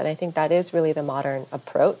directions. And I think that is really the modern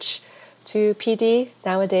approach to PD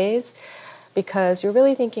nowadays, because you're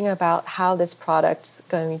really thinking about how this product's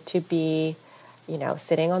going to be,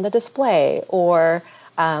 sitting on the display or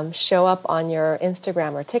show up on your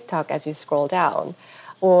Instagram or TikTok as you scroll down,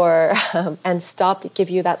 or give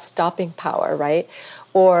you that stopping power, right?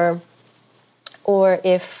 Or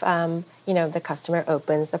if the customer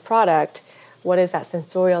opens the product, what is that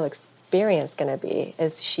sensorial experience going to be?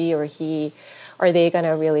 Is she or he, are they going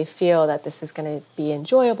to really feel that this is going to be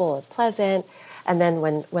enjoyable and pleasant? And then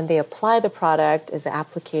when they apply the product, is the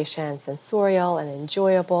application sensorial and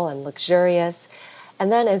enjoyable and luxurious?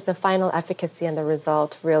 And then is the final efficacy and the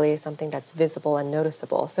result really something that's visible and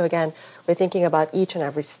noticeable? So again, we're thinking about each and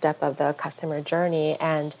every step of the customer journey,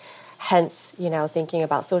 and hence, thinking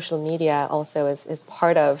about social media also is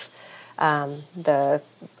part of the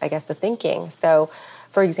thinking. So,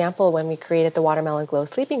 for example, when we created the Watermelon Glow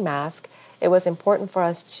sleeping mask, it was important for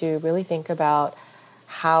us to really think about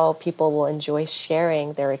how people will enjoy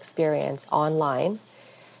sharing their experience online,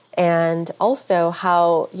 and also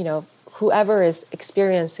how, whoever is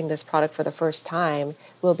experiencing this product for the first time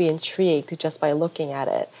will be intrigued just by looking at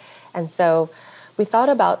it. And so we thought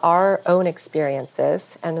about our own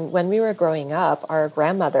experiences. And when we were growing up, our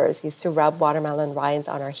grandmothers used to rub watermelon rinds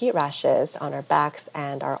on our heat rashes, on our backs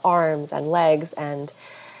and our arms and legs. And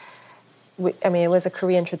it was a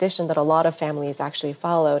Korean tradition that a lot of families actually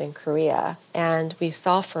followed in Korea. And we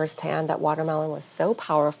saw firsthand that watermelon was so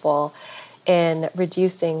powerful in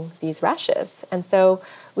reducing these rashes. And so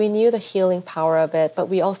we knew the healing power of it, but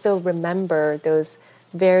we also remember those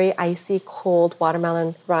very icy cold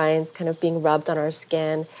watermelon rinds kind of being rubbed on our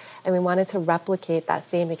skin. And we wanted to replicate that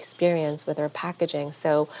same experience with our packaging.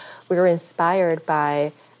 So we were inspired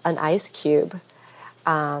by an ice cube.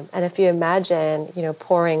 And if you imagine,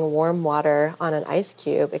 pouring warm water on an ice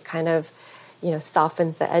cube, it kind of,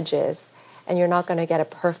 softens the edges. And you're not going to get a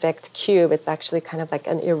perfect cube. It's actually kind of like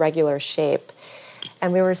an irregular shape.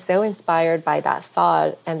 And we were so inspired by that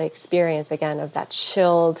thought and the experience, again, of that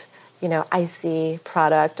chilled, icy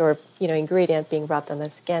product or, ingredient being rubbed on the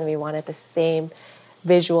skin. We wanted the same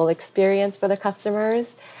visual experience for the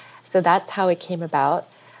customers. So that's how it came about.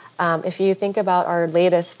 If you think about our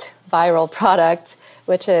latest viral product,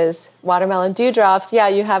 which is watermelon dewdrops, yeah,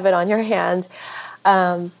 you have it on your hand.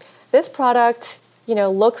 This product,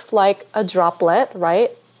 looks like a droplet, right?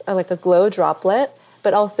 Or like a glow droplet,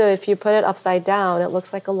 But also, if you put it upside down, it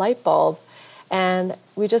looks like a light bulb. And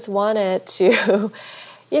we just wanted to,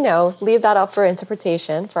 leave that up for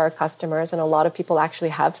interpretation for our customers. And a lot of people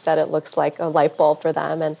actually have said it looks like a light bulb for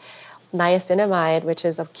them. And niacinamide, which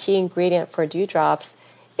is a key ingredient for dewdrops,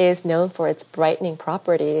 is known for its brightening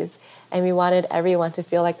properties. And we wanted everyone to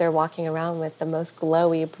feel like they're walking around with the most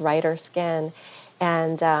glowy, brighter skin.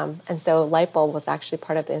 And so light bulb was actually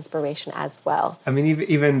part of the inspiration as well. I mean,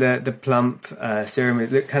 even the plump serum,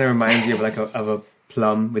 it kind of reminds you of a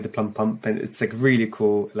plum with a plum pump, and it's like really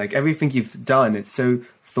cool. Like everything you've done, it's so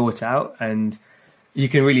thought out, and you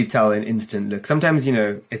can really tell an instant look. Sometimes,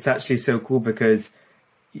 it's actually so cool because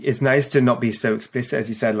it's nice to not be so explicit, as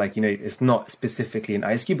you said, it's not specifically an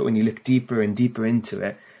ice cube, but when you look deeper and deeper into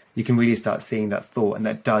it, you can really start seeing that thought, and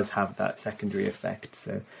that does have that secondary effect.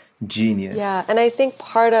 So genius. Yeah, and I think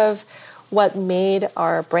part of what made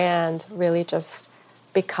our brand really just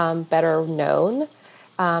become better known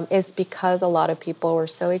is because a lot of people were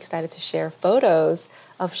so excited to share photos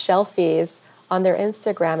of shelfies on their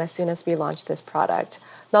Instagram as soon as we launched this product.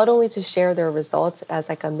 Not only to share their results as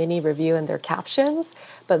like a mini review in their captions,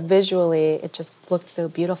 but visually it just looked so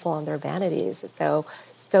beautiful on their vanities.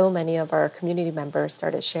 So many of our community members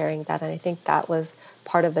started sharing that, and I think that was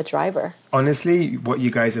part of the driver. Honestly, what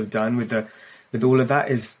you guys have done with all of that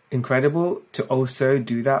is incredible, to also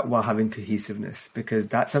do that while having cohesiveness, because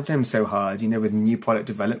that's sometimes so hard. With new product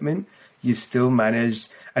development, you've still managed.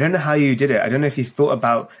 I don't know how you did it. I don't know if you thought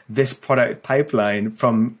about this product pipeline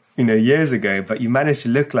from years ago, but you managed to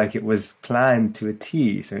look like it was planned to a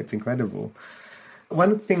T. So it's incredible.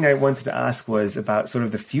 One thing I wanted to ask was about sort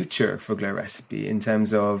of the future for Glow Recipe in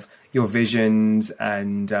terms of your visions,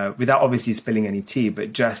 and without obviously spilling any tea,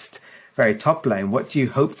 but just very top line, what do you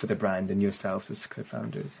hope for the brand and yourselves as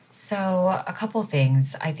co-founders? So a couple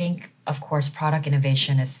things. I think, of course, product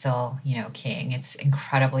innovation is still, king. It's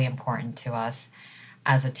incredibly important to us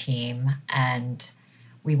as a team, and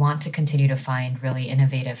we want to continue to find really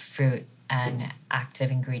innovative fruit and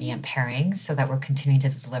active ingredient pairings so that we're continuing to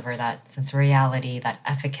deliver that sensoriality, that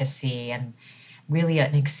efficacy, and really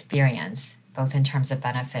an experience, both in terms of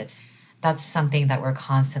benefits. That's something that we're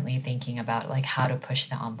constantly thinking about, like how to push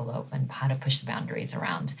the envelope and how to push the boundaries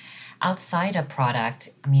around. Outside of product,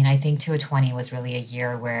 I think 2020 was really a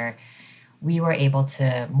year where we were able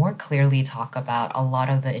to more clearly talk about a lot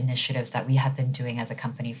of the initiatives that we have been doing as a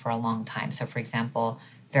company for a long time. So for example,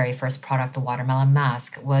 very first product, the watermelon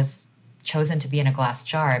mask, was chosen to be in a glass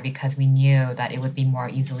jar because we knew that it would be more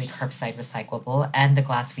easily curbside recyclable, and the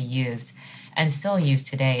glass we used and still use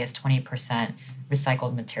today is 20%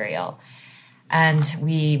 recycled material. And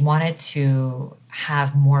we wanted to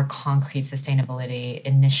have more concrete sustainability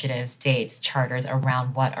initiatives, dates, charters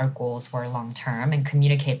around what our goals were long term, and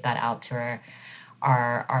communicate that out to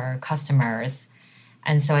our customers.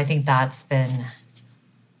 And so I think that's been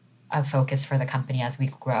a focus for the company as we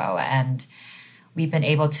grow. And we've been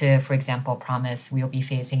able to, for example, promise we'll be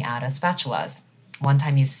phasing out of spatulas,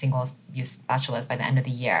 one-time use, single-use spatulas by the end of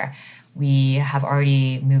the year. We have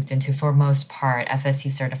already moved into, for most part,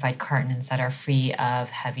 FSC-certified cartons that are free of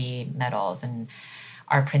heavy metals and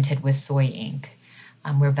are printed with soy ink.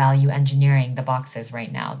 We're value engineering the boxes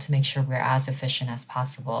right now to make sure we're as efficient as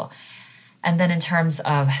possible. And then in terms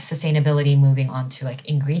of sustainability, moving on to like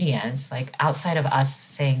ingredients, like outside of us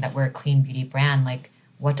saying that we're a clean beauty brand, like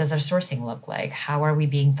what does our sourcing look like? How are we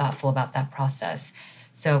being thoughtful about that process?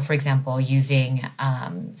 So, for example, using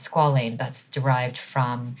squalane that's derived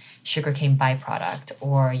from sugarcane byproduct,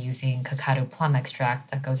 or using cacao plum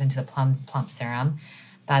extract that goes into the plump serum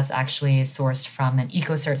that's actually sourced from an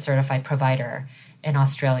EcoCert certified provider in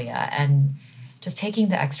Australia. And just taking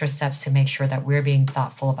the extra steps to make sure that we're being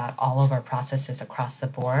thoughtful about all of our processes across the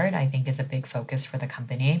board, I think is a big focus for the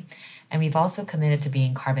company. And we've also committed to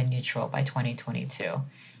being carbon neutral by 2022.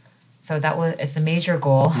 So it's a major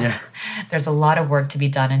goal. Yeah. There's a lot of work to be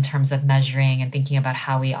done in terms of measuring and thinking about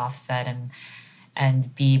how we offset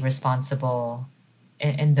and be responsible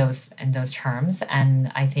in those terms.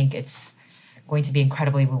 And I think it's going to be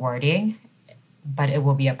incredibly rewarding, but it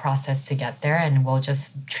will be a process to get there, and we'll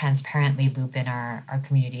just transparently loop in our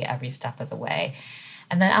community every step of the way.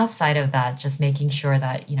 And then outside of that, just making sure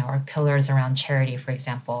that, our pillars around charity, for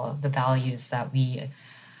example, the values that we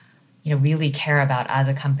really care about as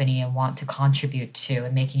a company and want to contribute to,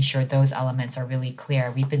 and making sure those elements are really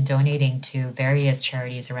clear. We've been donating to various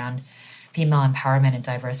charities around female empowerment and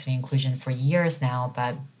diversity and inclusion for years now,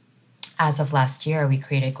 but as of last year, we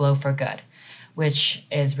created Glow for Good, which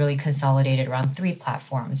is really consolidated around 3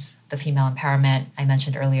 platforms: the female empowerment, I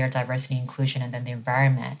mentioned earlier, diversity, inclusion, and then the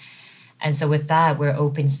environment. And so with that, we're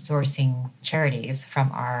open sourcing charities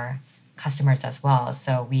from our customers as well.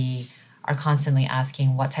 So we are constantly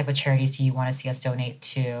asking, what type of charities do you want to see us donate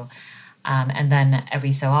to? And then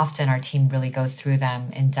every so often, our team really goes through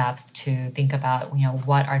them in depth to think about,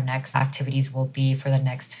 what our next activities will be for the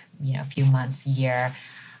next, few months, year,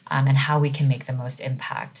 and how we can make the most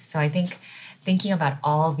impact. So I think thinking about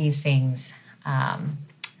all these things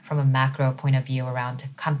from a macro point of view around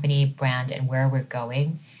company, brand, and where we're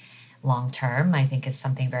going long term, I think is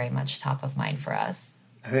something very much top of mind for us.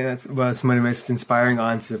 I think that's some of the most inspiring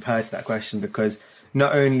answers I've heard to that question, because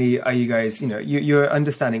not only are you guys, you're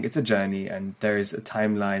understanding it's a journey and there is a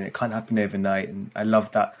timeline. It can't happen overnight. And I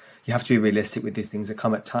love that you have to be realistic with these things that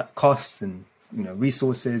come at costs and,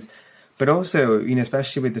 resources. But also,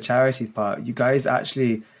 especially with the charity part, you guys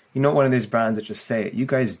actually, you're not one of those brands that just say it. You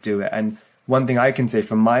guys do it. And one thing I can say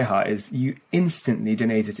from my heart is you instantly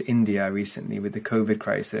donated to India recently with the COVID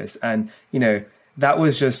crisis. And, that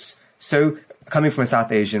was just so, coming from a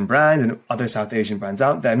South Asian brand and other South Asian brands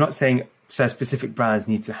out there, I'm not saying specific brands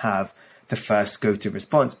need to have the first go-to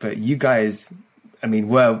response, but you guys,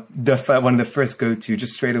 were one of the first go-to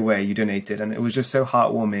just straight away. You donated, and it was just so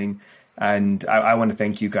heartwarming. And I want to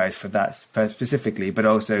thank you guys for that specifically, but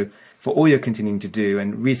also for all you're continuing to do.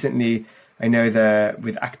 And recently, I know that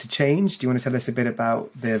with Act to Change, do you want to tell us a bit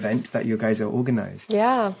about the event that you guys are organized?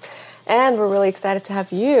 Yeah. And we're really excited to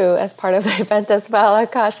have you as part of the event as well,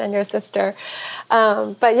 Akash, and your sister.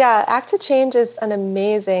 But yeah, Act to Change is an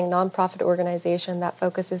amazing nonprofit organization that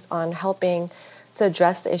focuses on helping to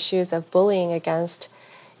address the issues of bullying against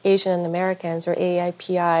Asian Americans, or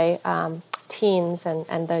AAPI teens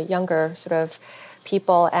and the younger sort of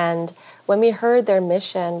people. And when we heard their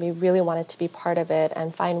mission, we really wanted to be part of it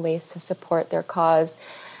and find ways to support their cause.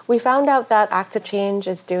 We found out that Act to Change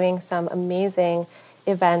is doing some amazing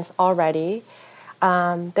events already.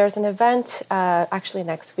 There's an event actually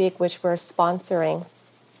next week which we're sponsoring,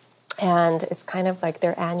 and it's kind of like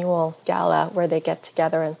their annual gala where they get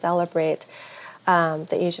together and celebrate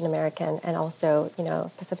the Asian American and also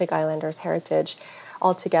Pacific Islanders heritage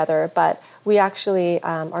all together. But we actually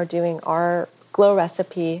are doing our Glow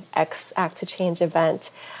Recipe X Act to Change event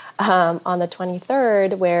on the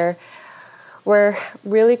 23rd, where we're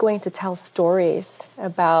really going to tell stories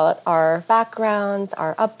about our backgrounds,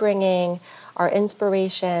 our upbringing, our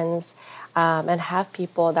inspirations, and have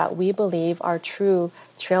people that we believe are true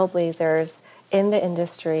trailblazers in the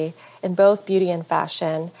industry in both beauty and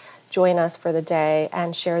fashion join us for the day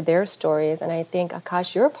and share their stories. And I think,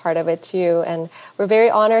 Akash, you're a part of it too. And we're very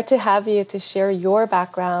honored to have you to share your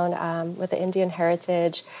background with the Indian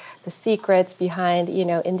heritage, the secrets behind,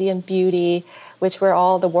 Indian beauty, which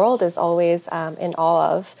the world is always in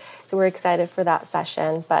awe of. So we're excited for that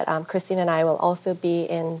session. But Christine and I will also be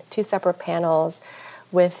in 2 separate panels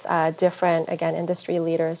with different, again, industry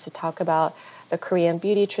leaders to talk about the Korean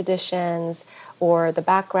beauty traditions or the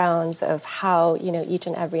backgrounds of how, each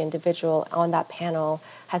and every individual on that panel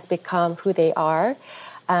has become who they are.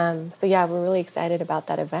 So yeah, we're really excited about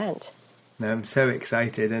that event. I'm so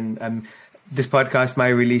excited. And this podcast might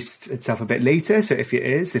release itself a bit later, so if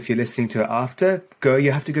you're listening to it after,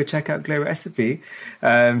 you have to go check out Glow Recipe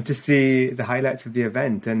to see the highlights of the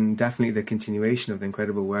event and definitely the continuation of the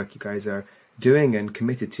incredible work you guys are doing and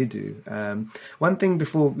committed to do. One thing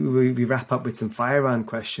before we wrap up with some fire round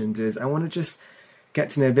questions is I want to just get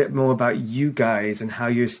to know a bit more about you guys and how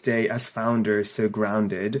you stay as founders so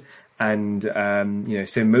grounded and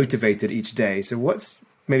so motivated each day. So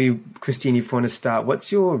maybe, Christine, if you want to start,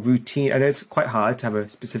 what's your routine? I know it's quite hard to have a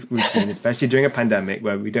specific routine, especially during a pandemic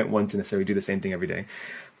where we don't want to necessarily do the same thing every day.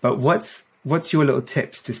 But what's your little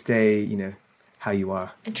tips to stay, how you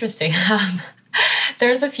are? Interesting.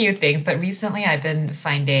 There's a few things, but recently I've been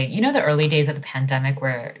finding, the early days of the pandemic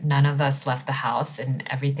where none of us left the house and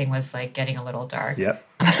everything was like getting a little dark. Yep.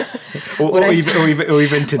 or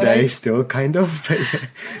even today still kind of.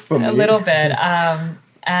 For me. A little bit.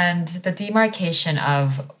 And the demarcation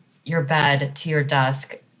of your bed to your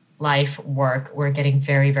desk, life, work, were getting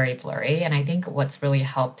very, very blurry. And I think what's really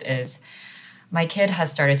helped is my kid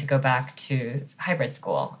has started to go back to hybrid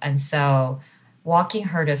school. And so walking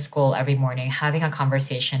her to school every morning, having a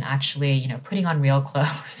conversation, actually, putting on real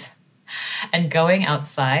clothes and going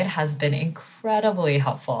outside has been incredibly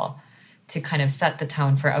helpful to kind of set the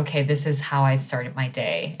tone for, okay, this is how I started my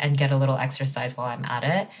day, and get a little exercise while I'm at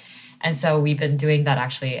it. And so we've been doing that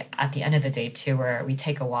actually at the end of the day too, where we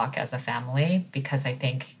take a walk as a family, because I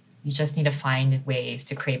think you just need to find ways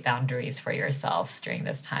to create boundaries for yourself during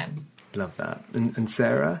this time. Love that. And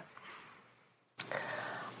Sarah?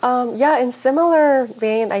 In similar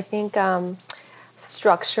vein, I think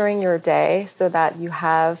structuring your day so that you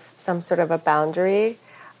have some sort of a boundary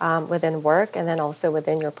within work and then also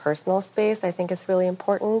within your personal space, I think is really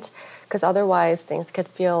important, because otherwise things could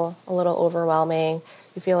feel a little overwhelming.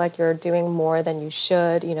 You feel like you're doing more than you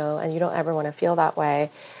should, and you don't ever want to feel that way.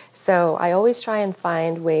 So I always try and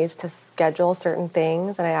find ways to schedule certain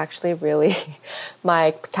things. And I actually really,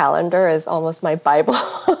 my calendar is almost my Bible.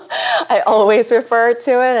 I always refer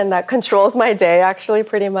to it, and that controls my day actually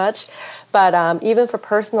pretty much. But even for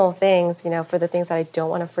personal things, for the things that I don't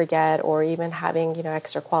want to forget, or even having,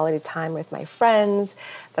 extra quality time with my friends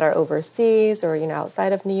that are overseas or,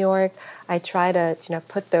 outside of New York, I try to,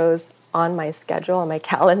 put those on my schedule, on my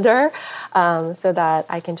calendar, so that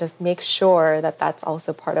I can just make sure that that's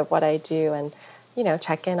also part of what I do, and,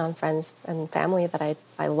 check in on friends and family that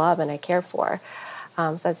I love and I care for.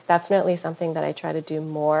 So that's definitely something that I try to do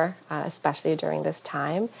more, especially during this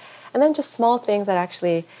time. And then just small things that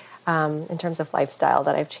actually, in terms of lifestyle,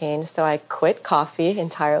 that I've changed. So I quit coffee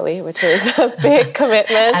entirely, which is a big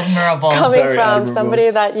commitment. Admirable. Coming from admirable. Somebody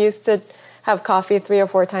that used to have coffee 3 or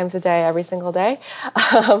 4 times a day, every single day.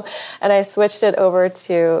 And I switched it over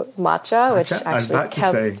to matcha, which actually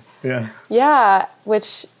kept... Yeah,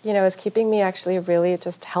 which, is keeping me actually really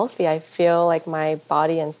just healthy. I feel like my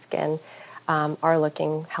body and skin are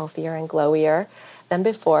looking healthier and glowier than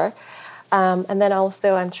before. And then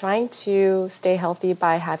also I'm trying to stay healthy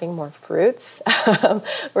by having more fruits.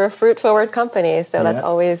 We're a fruit-forward company, so that's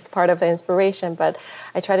always part of the inspiration. But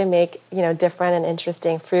I try to make, different and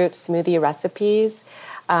interesting fruit smoothie recipes.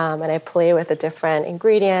 And I play with the different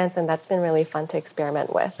ingredients, and that's been really fun to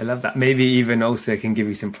experiment with. I love that. Maybe even also can give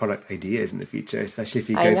you some product ideas in the future, especially if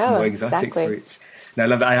you go for more exotic fruits. No, I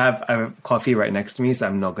love that. I have coffee right next to me, so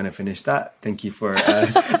I'm not going to finish that. Thank you for...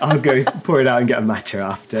 I'll go pour it out and get a matcha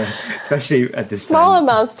after, especially at this Small time.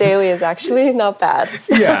 amounts daily is actually not bad.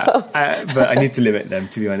 Yeah, but I need to limit them,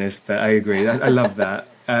 to be honest. But I agree. I love that.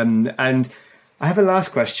 And I have a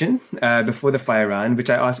last question before the fire round, which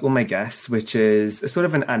I ask all my guests, which is a sort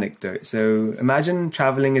of an anecdote. So imagine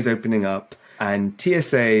traveling is opening up, and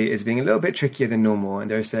TSA is being a little bit trickier than normal.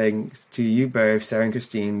 And they're saying to you both, Sarah and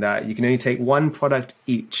Christine, that you can only take one product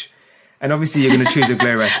each. And obviously you're going to choose a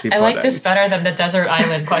Glow Recipe product. I like this better than the desert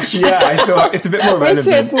island question. Yeah, I thought it's a bit more relevant.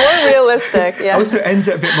 Me too, it's more realistic. Yeah. Also ends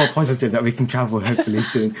it a bit more positive that we can travel hopefully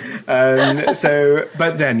soon.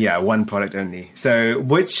 But then, one product only. So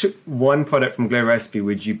which one product from Glow Recipe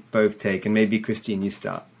would you both take? And maybe Christine, you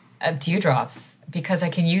start. Dewdrops, because I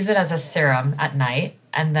can use it as a serum at night.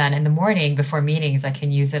 And then in the morning before meetings, I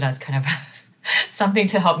can use it as kind of something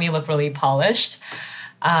to help me look really polished.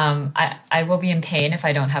 I will be in pain if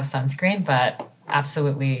I don't have sunscreen, but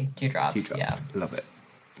absolutely dewdrops. Yeah. Love it.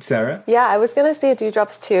 Sarah? Yeah, I was going to say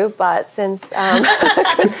dewdrops too, but since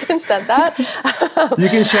Kristen said that... you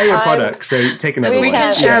can share your product, so take another one. We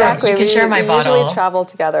can share my bottle. We usually travel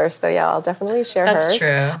together, so I'll definitely share hers.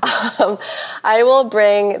 That's true. I will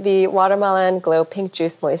bring the Watermelon Glow Pink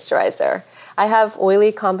Juice Moisturizer. I have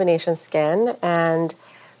oily combination skin, and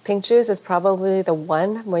Pink Juice is probably the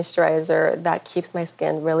one moisturizer that keeps my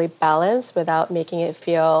skin really balanced without making it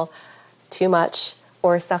feel too much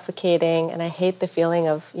or suffocating. And I hate the feeling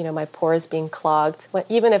of, my pores being clogged,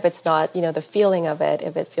 even if it's not, the feeling of it,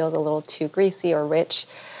 if it feels a little too greasy or rich.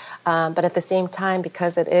 But at the same time,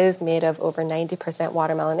 because it is made of over 90%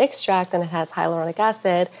 watermelon extract and it has hyaluronic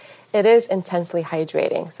acid, it is intensely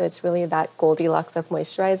hydrating. So it's really that Goldilocks of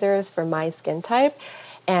moisturizers for my skin type.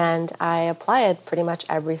 And I apply it pretty much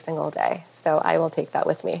every single day. So I will take that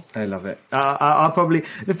with me. I love it. I'll probably...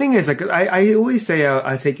 The thing is, I always say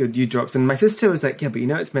I'll take your dewdrops. And my sister was like, yeah, but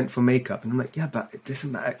it's meant for makeup. And I'm like, yeah, but it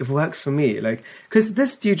doesn't matter. It works for me. Because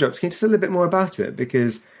this dewdrops, can you tell a little bit more about it?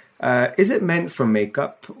 Because is it meant for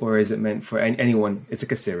makeup or is it meant for anyone? It's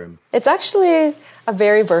like a serum. It's actually a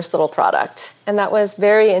very versatile product. And that was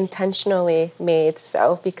very intentionally made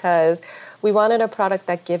so because we wanted a product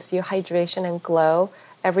that gives you hydration and glow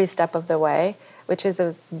every step of the way, which is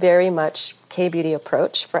a very much K-beauty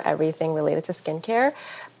approach for everything related to skincare.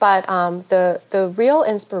 But the real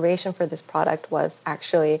inspiration for this product was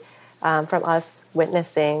actually from us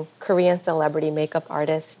witnessing Korean celebrity makeup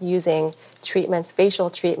artists using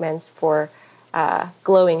facial treatments for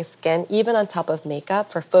glowing skin, even on top of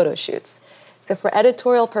makeup for photo shoots. So for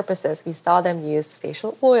editorial purposes, we saw them use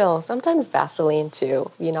facial oil, sometimes Vaseline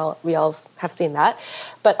too. We all have seen that.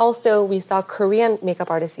 But also we saw Korean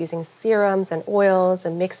makeup artists using serums and oils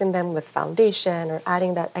and mixing them with foundation or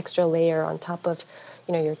adding that extra layer on top of,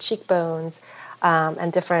 your cheekbones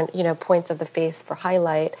and different, points of the face for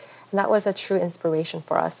highlight. And that was a true inspiration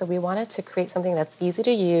for us. So we wanted to create something that's easy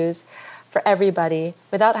to use for everybody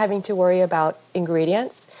without having to worry about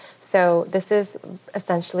ingredients. So this is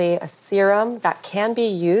essentially a serum that can be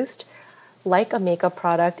used like a makeup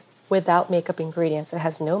product without makeup ingredients. It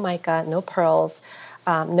has no mica, no pearls,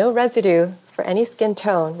 no residue for any skin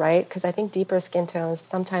tone, right? Because I think deeper skin tones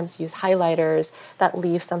sometimes use highlighters that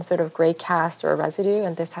leave some sort of gray cast or residue,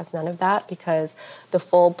 and this has none of that because the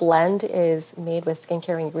full blend is made with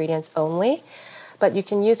skincare ingredients only. But you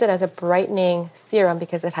can use it as a brightening serum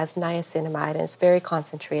because it has niacinamide and it's very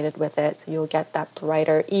concentrated with it, so you'll get that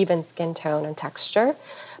brighter, even skin tone and texture.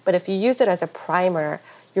 But if you use it as a primer,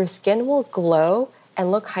 your skin will glow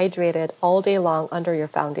and look hydrated all day long under your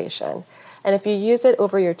foundation. And if you use it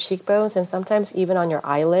over your cheekbones and sometimes even on your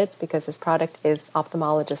eyelids, because this product is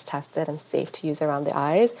ophthalmologist tested and safe to use around the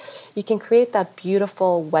eyes, you can create that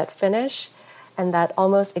beautiful wet finish and that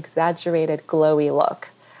almost exaggerated glowy look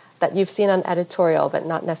that you've seen on editorial, but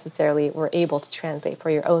not necessarily were able to translate for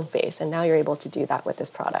your own face. And now you're able to do that with this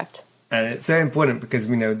product. And it's so important because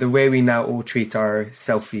we know the way we now all treat our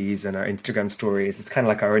selfies and our Instagram stories, it's kind of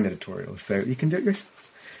like our own editorial. So you can do it yourself.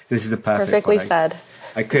 This is a perfectly said.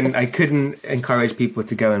 I couldn't encourage people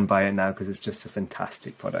to go and buy it now because it's just a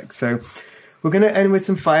fantastic product. So we're going to end with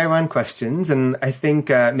some fire round questions. And I think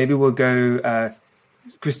maybe we'll go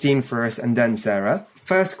Christine first and then Sarah.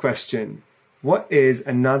 First question. What is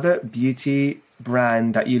another beauty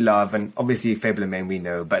brand that you love? And obviously Fable & Mane we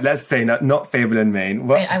know, but let's say not Fable & Mane.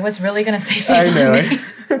 Wait, I was really going to say Fable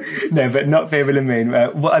 & Mane. No, but not Fable & Mane.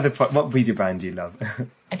 What beauty brand do you love?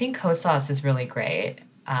 I think Kosas is really great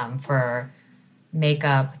for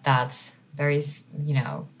makeup that's very,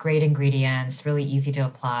 great ingredients, really easy to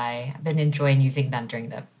apply. I've been enjoying using them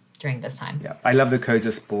during this time. Yeah, I love the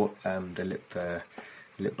Kosas Sport, the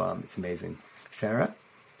lip balm. It's amazing. Sarah?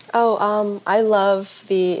 I love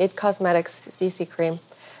the IT Cosmetics CC cream.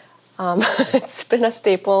 It's been a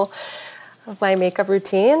staple of my makeup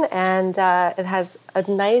routine, and it has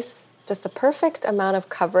just a perfect amount of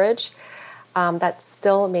coverage that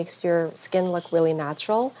still makes your skin look really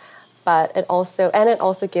natural, but it also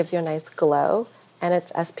gives you a nice glow, and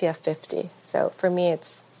it's SPF 50. So for me,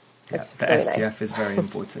 it's the really SPF nice. is very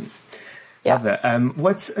important. Yeah. Love it.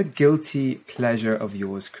 What's a guilty pleasure of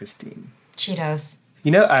yours, Christine? Cheetos.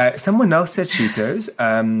 Someone else said Cheetos,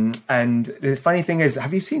 and the funny thing is,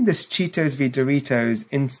 have you seen this Cheetos v Doritos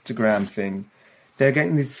Instagram thing? They're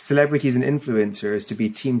getting these celebrities and influencers to be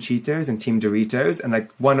Team Cheetos and Team Doritos, and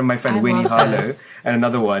like one of my friend Winnie Harlow and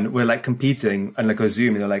another one were like competing on like a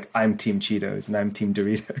Zoom, and they're like, I'm Team Cheetos and I'm Team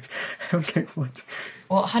Doritos. I was like, what?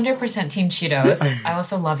 Well, 100% Team Cheetos. I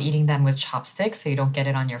also love eating them with chopsticks so you don't get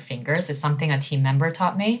it on your fingers. It's something a team member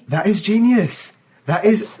taught me. That is genius.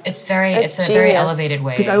 It's a very elevated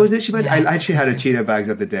way. Because I was literally, I actually had a Cheeto bag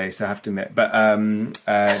the other day, so I have to admit. But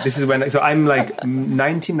this is when, so I'm like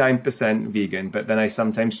 99% vegan, but then I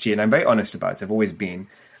sometimes cheat, and I'm very honest about it. I've always been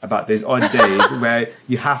about those odd days where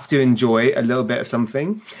you have to enjoy a little bit of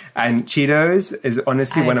something. And Cheetos is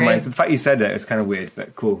honestly one of mine. The fact you said it is kind of weird,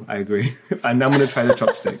 but cool, I agree. And I'm going to try the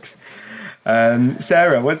chopsticks.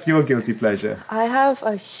 Sarah, what's your guilty pleasure? I have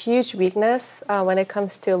a huge weakness when it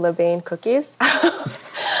comes to Levain cookies.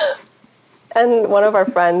 And one of our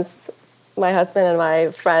friends, my husband and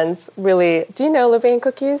my friends, really... Do you know Levain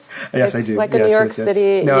cookies? Yes, it's I do. Like a New York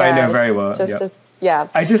City... No, I know very well. Yeah.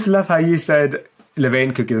 I just love how you said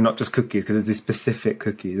Levain cookies are not just cookies, because it's these specific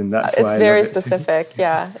cookies, and that's why it's very specific.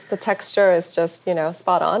 Yeah, the texture is just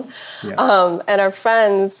spot on. Yeah. And our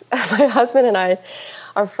friends, my husband and I,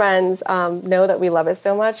 our friends know that we love it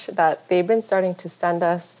so much that they've been starting to send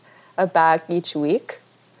us a bag each week,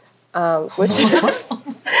 which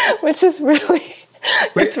is really.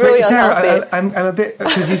 It's really unhealthy. Sarah, I'm a bit,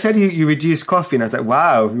 because you said you reduced coffee, and I was like,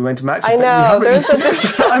 wow, you went to match. I know.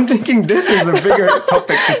 I'm thinking this is a bigger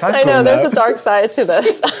topic to tackle. I know, there's a dark side to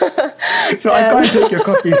this. So I can't take your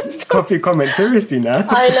coffee comment seriously now.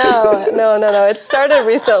 I know. No. It started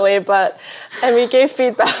recently, and we gave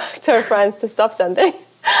feedback to our friends to stop sending.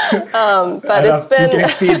 But it's been... You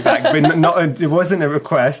gave feedback, but it wasn't a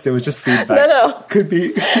request, it was just feedback. No. Could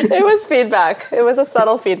be... It was feedback. It was a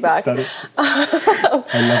subtle feedback. I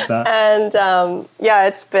love that. And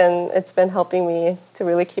it's been helping me to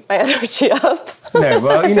really keep my energy up. No,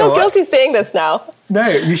 well, I feel guilty saying this now. No,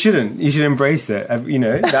 you shouldn't. You should embrace it.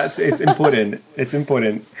 It's important. It's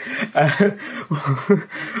important.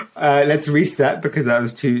 Let's reset because that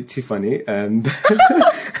was too funny.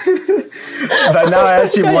 But now I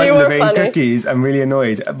actually want You were Levain funny. cookies. I'm really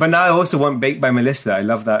annoyed. But now I also want Baked by Melissa. I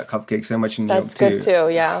love that cupcake so much in New York That's good too,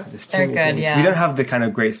 yeah. There's too They're many good, things. yeah. We don't have the kind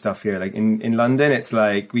of great stuff here. Like in London, it's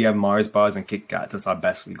like we have Mars bars and Kit Kats. That's our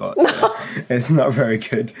best we got. So it's not very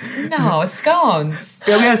good. No, scones.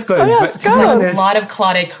 Yeah, we have scones. yeah, but to be scones. honest, A lot of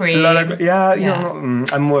clotted cream. a lot of, yeah, you Yeah. know,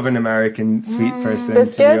 I'm more of an American sweet person, to be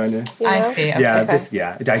Biscuits? honest. You I know? see. Okay.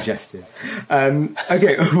 Yeah, digestives.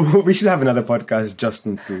 Okay, we should have another podcast just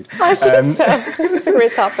on food. I think so. This is a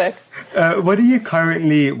great topic. What are you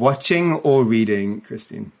currently watching or reading,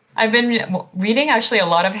 Christine? I've been reading actually a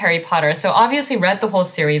lot of Harry Potter. So obviously read the whole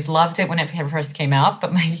series, loved it when it first came out.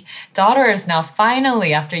 But my daughter is now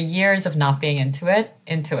finally, after years of not being into it.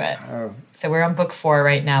 Oh. So we're on book 4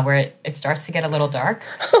 right now where it starts to get a little dark.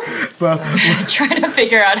 Well, So I'm trying to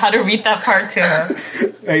figure out how to read that part to her.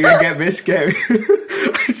 I get very scary.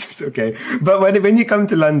 It's okay. But when you come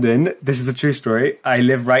to London, this is a true story. I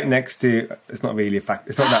live right next to, it's not really a fact,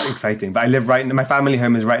 it's not that exciting, but I live my family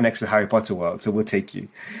home is right next to Harry Potter World, so we'll take you.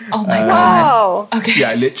 Oh my God. Wow. Okay.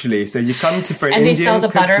 Yeah, literally. So you come to for an And they Indian sell the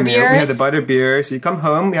cooked butter meal. We have beers? the butter beer. So you come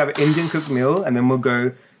home, we have an Indian cooked meal, and then we'll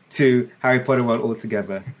go to Harry Potter World all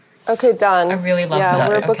together. Okay, done. I really love yeah, that.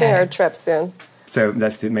 we're booking Okay. our trip soon. So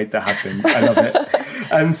let's make that happen. I love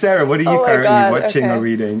it. Sarah, what are you Oh my currently God, watching or okay.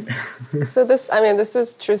 reading? So this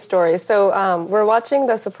is true story. So we're watching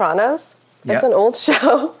The Sopranos. It's Yeah. an old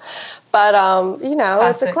show, but you know,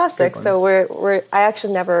 it's a Classic. classic. Good So I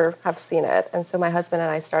actually never have seen it, and so my husband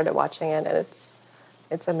and I started watching it, and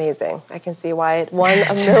it's amazing. I can see why it won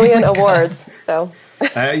a million awards. So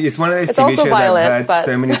It's one of those It's TV also shows violent, I've heard but-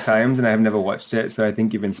 so many times and I have never watched it. So I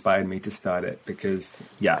think you've inspired me to start it because,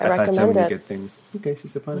 yeah, I I've heard so recommend many it. good things. Okay, so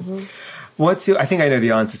Sopranos. I think I know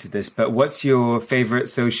the answer to this, but what's your favorite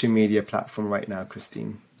social media platform right now,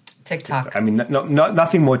 Christine? TikTok. I mean,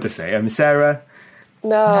 nothing more to say. Sarah.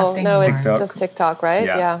 Nothing no, it's more. just TikTok, right?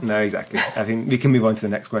 Yeah. No, exactly. I think we can move on to the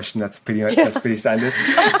next question. That's pretty standard.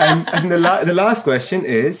 And the last question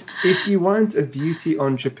is, if you weren't a beauty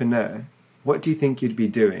entrepreneur, what do you think you'd be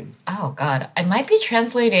doing? Oh God, I might be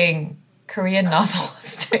translating Korean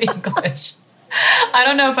novels to English. I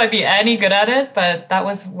don't know if I'd be any good at it, but that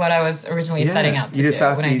was what I was originally setting out to do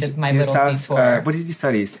when I did my little detour. What did you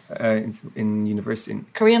study in university?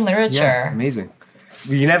 Korean literature. Yeah, amazing.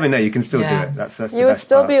 You never know. You can still do Yeah. it. That's the You would best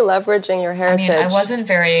still part. be leveraging your I heritage. mean, I wasn't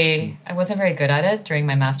very good at it during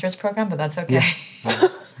my master's program, but that's okay.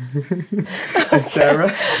 And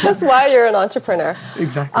Sarah? That's why you're an entrepreneur.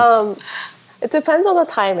 Exactly. It depends on the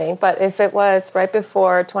timing, but if it was right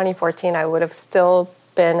before 2014, I would have still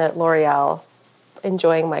been at L'Oreal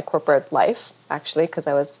enjoying my corporate life, actually, because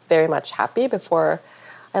I was very much happy before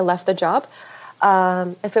I left the job.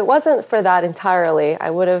 If it wasn't for that entirely, I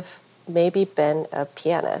would have maybe been a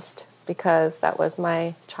pianist because that was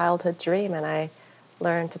my childhood dream, and I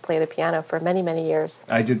learned to play the piano for many, many years.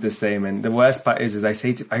 I did the same, and the worst part is I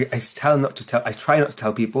try not to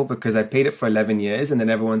tell people because I paid it for 11 years, and then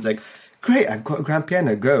everyone's like, "Great, I've got a grand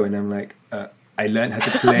piano, go!" And I'm like, I learned how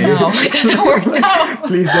to play. No, it doesn't work out.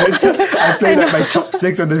 Please don't. I played like my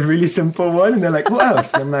chopsticks on a really simple one, and they're like, "What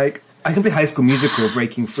else?" And I'm like, I can play High School Musical,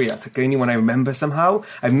 Breaking Free. That's like the only one I remember somehow.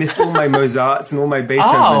 I've missed all my Mozarts and all my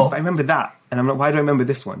Beethovens, but I remember that. And I'm like, why do I remember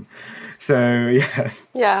this one? So, yeah.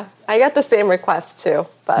 Yeah, I get the same requests too,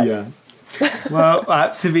 but Yeah. Well,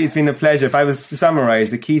 absolutely, it's been a pleasure. If I was to summarize,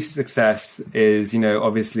 the key to success is,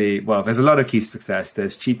 obviously, well, there's a lot of keys to success.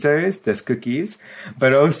 There's Cheetos, there's cookies,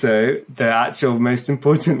 but also the actual most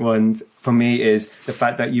important ones for me is the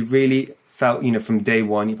fact that you've really felt, from day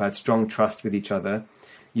one, you've had strong trust with each other.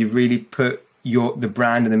 You've really put the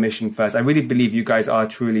brand and the mission first. I really believe you guys are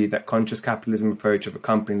truly that conscious capitalism approach of a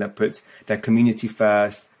company that puts their community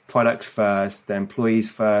first, products first, their employees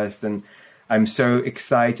first, and I'm so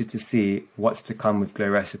excited to see what's to come with Glow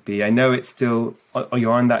Recipe. I know it's still,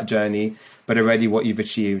 you're on that journey, but already what you've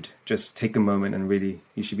achieved, just take a moment and really,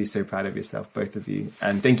 you should be so proud of yourself, both of you.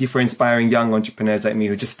 And thank you for inspiring young entrepreneurs like me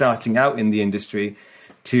who are just starting out in the industry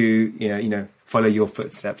to, follow your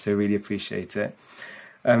footsteps. I really appreciate it.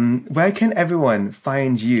 Where can everyone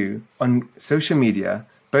find you on social media,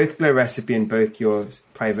 both Glow Recipe and both your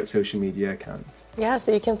private social media accounts? yeah,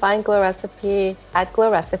 so you can find Glow Recipe at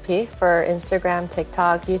Glow Recipe for Instagram,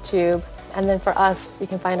 TikTok, YouTube. And then for us, you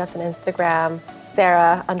can find us on Instagram,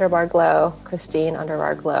 Sarah_Glow,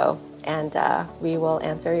 Christine_Glow, and we will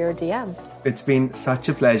answer your DMs. It's been such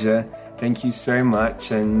a pleasure. Thank you so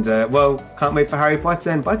much. And, can't wait for Harry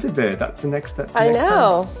Potter and Butterbeer. That's the next I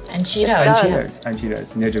know. And It's Cheetos. done. And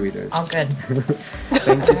Cheetos. No Doritos. All good.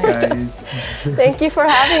 Thank you, guys. Thank you for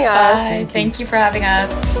having us. Bye. Thank you for having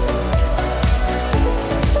us.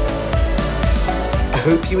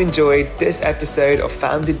 hope you enjoyed this episode of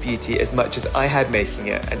Founded Beauty as much as I had making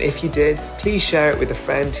it. And if you did, please share it with a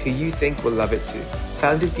friend who you think will love it too.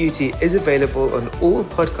 Founded Beauty is available on all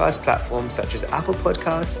podcast platforms such as Apple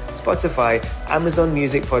Podcasts, Spotify, Amazon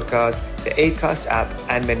Music Podcasts, the Acast app,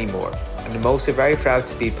 and many more. And I'm also very proud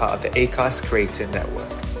to be part of the Acast Creator Network.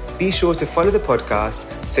 Be sure to follow the podcast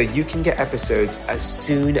so you can get episodes as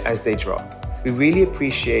soon as they drop. We really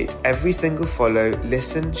appreciate every single follow,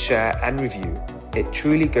 listen, share, and review. It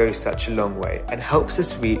truly goes such a long way and helps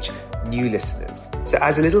us reach new listeners. So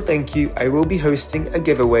as a little thank you, I will be hosting a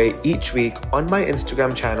giveaway each week on my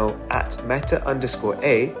Instagram channel at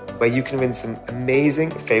meta_a, where you can win some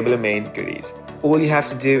amazing Fable and Mane goodies. All you have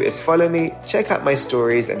to do is follow me, check out my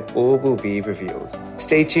stories, and all will be revealed.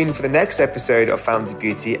 Stay tuned for the next episode of Founded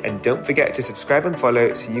Beauty, and don't forget to subscribe and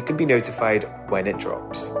follow so you can be notified when it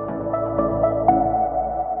drops.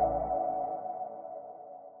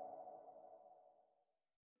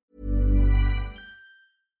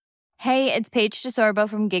 Hey, it's Paige DeSorbo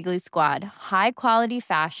from Giggly Squad. High quality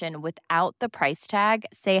fashion without the price tag.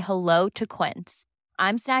 Say hello to Quince.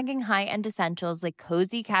 I'm snagging high-end essentials like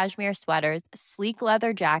cozy cashmere sweaters, sleek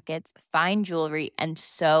leather jackets, fine jewelry, and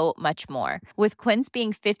so much more. With Quince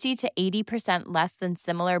being 50 to 80% less than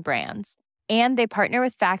similar brands. And they partner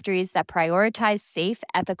with factories that prioritize safe,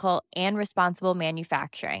 ethical, and responsible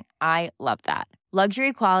manufacturing. I love that.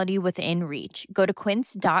 Luxury quality within reach. Go to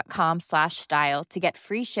quince.com/style to get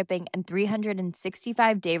free shipping and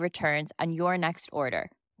 365-day returns on your next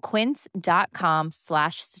order.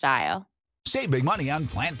 Quince.com/style. Save big money on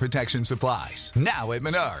plant protection supplies, now at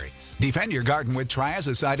Menards. Defend your garden with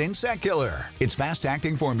Triazicide Insect Killer. Its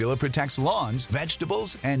fast-acting formula protects lawns,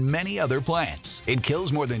 vegetables, and many other plants. It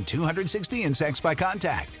kills more than 260 insects by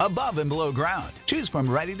contact, above and below ground. Choose from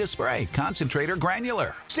ready to spray, concentrate, or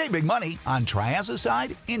granular. Save big money on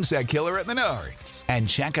Triazicide Insect Killer at Menards. And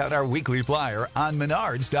check out our weekly flyer on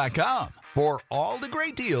menards.com for all the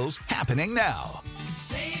great deals happening now.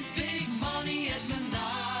 Save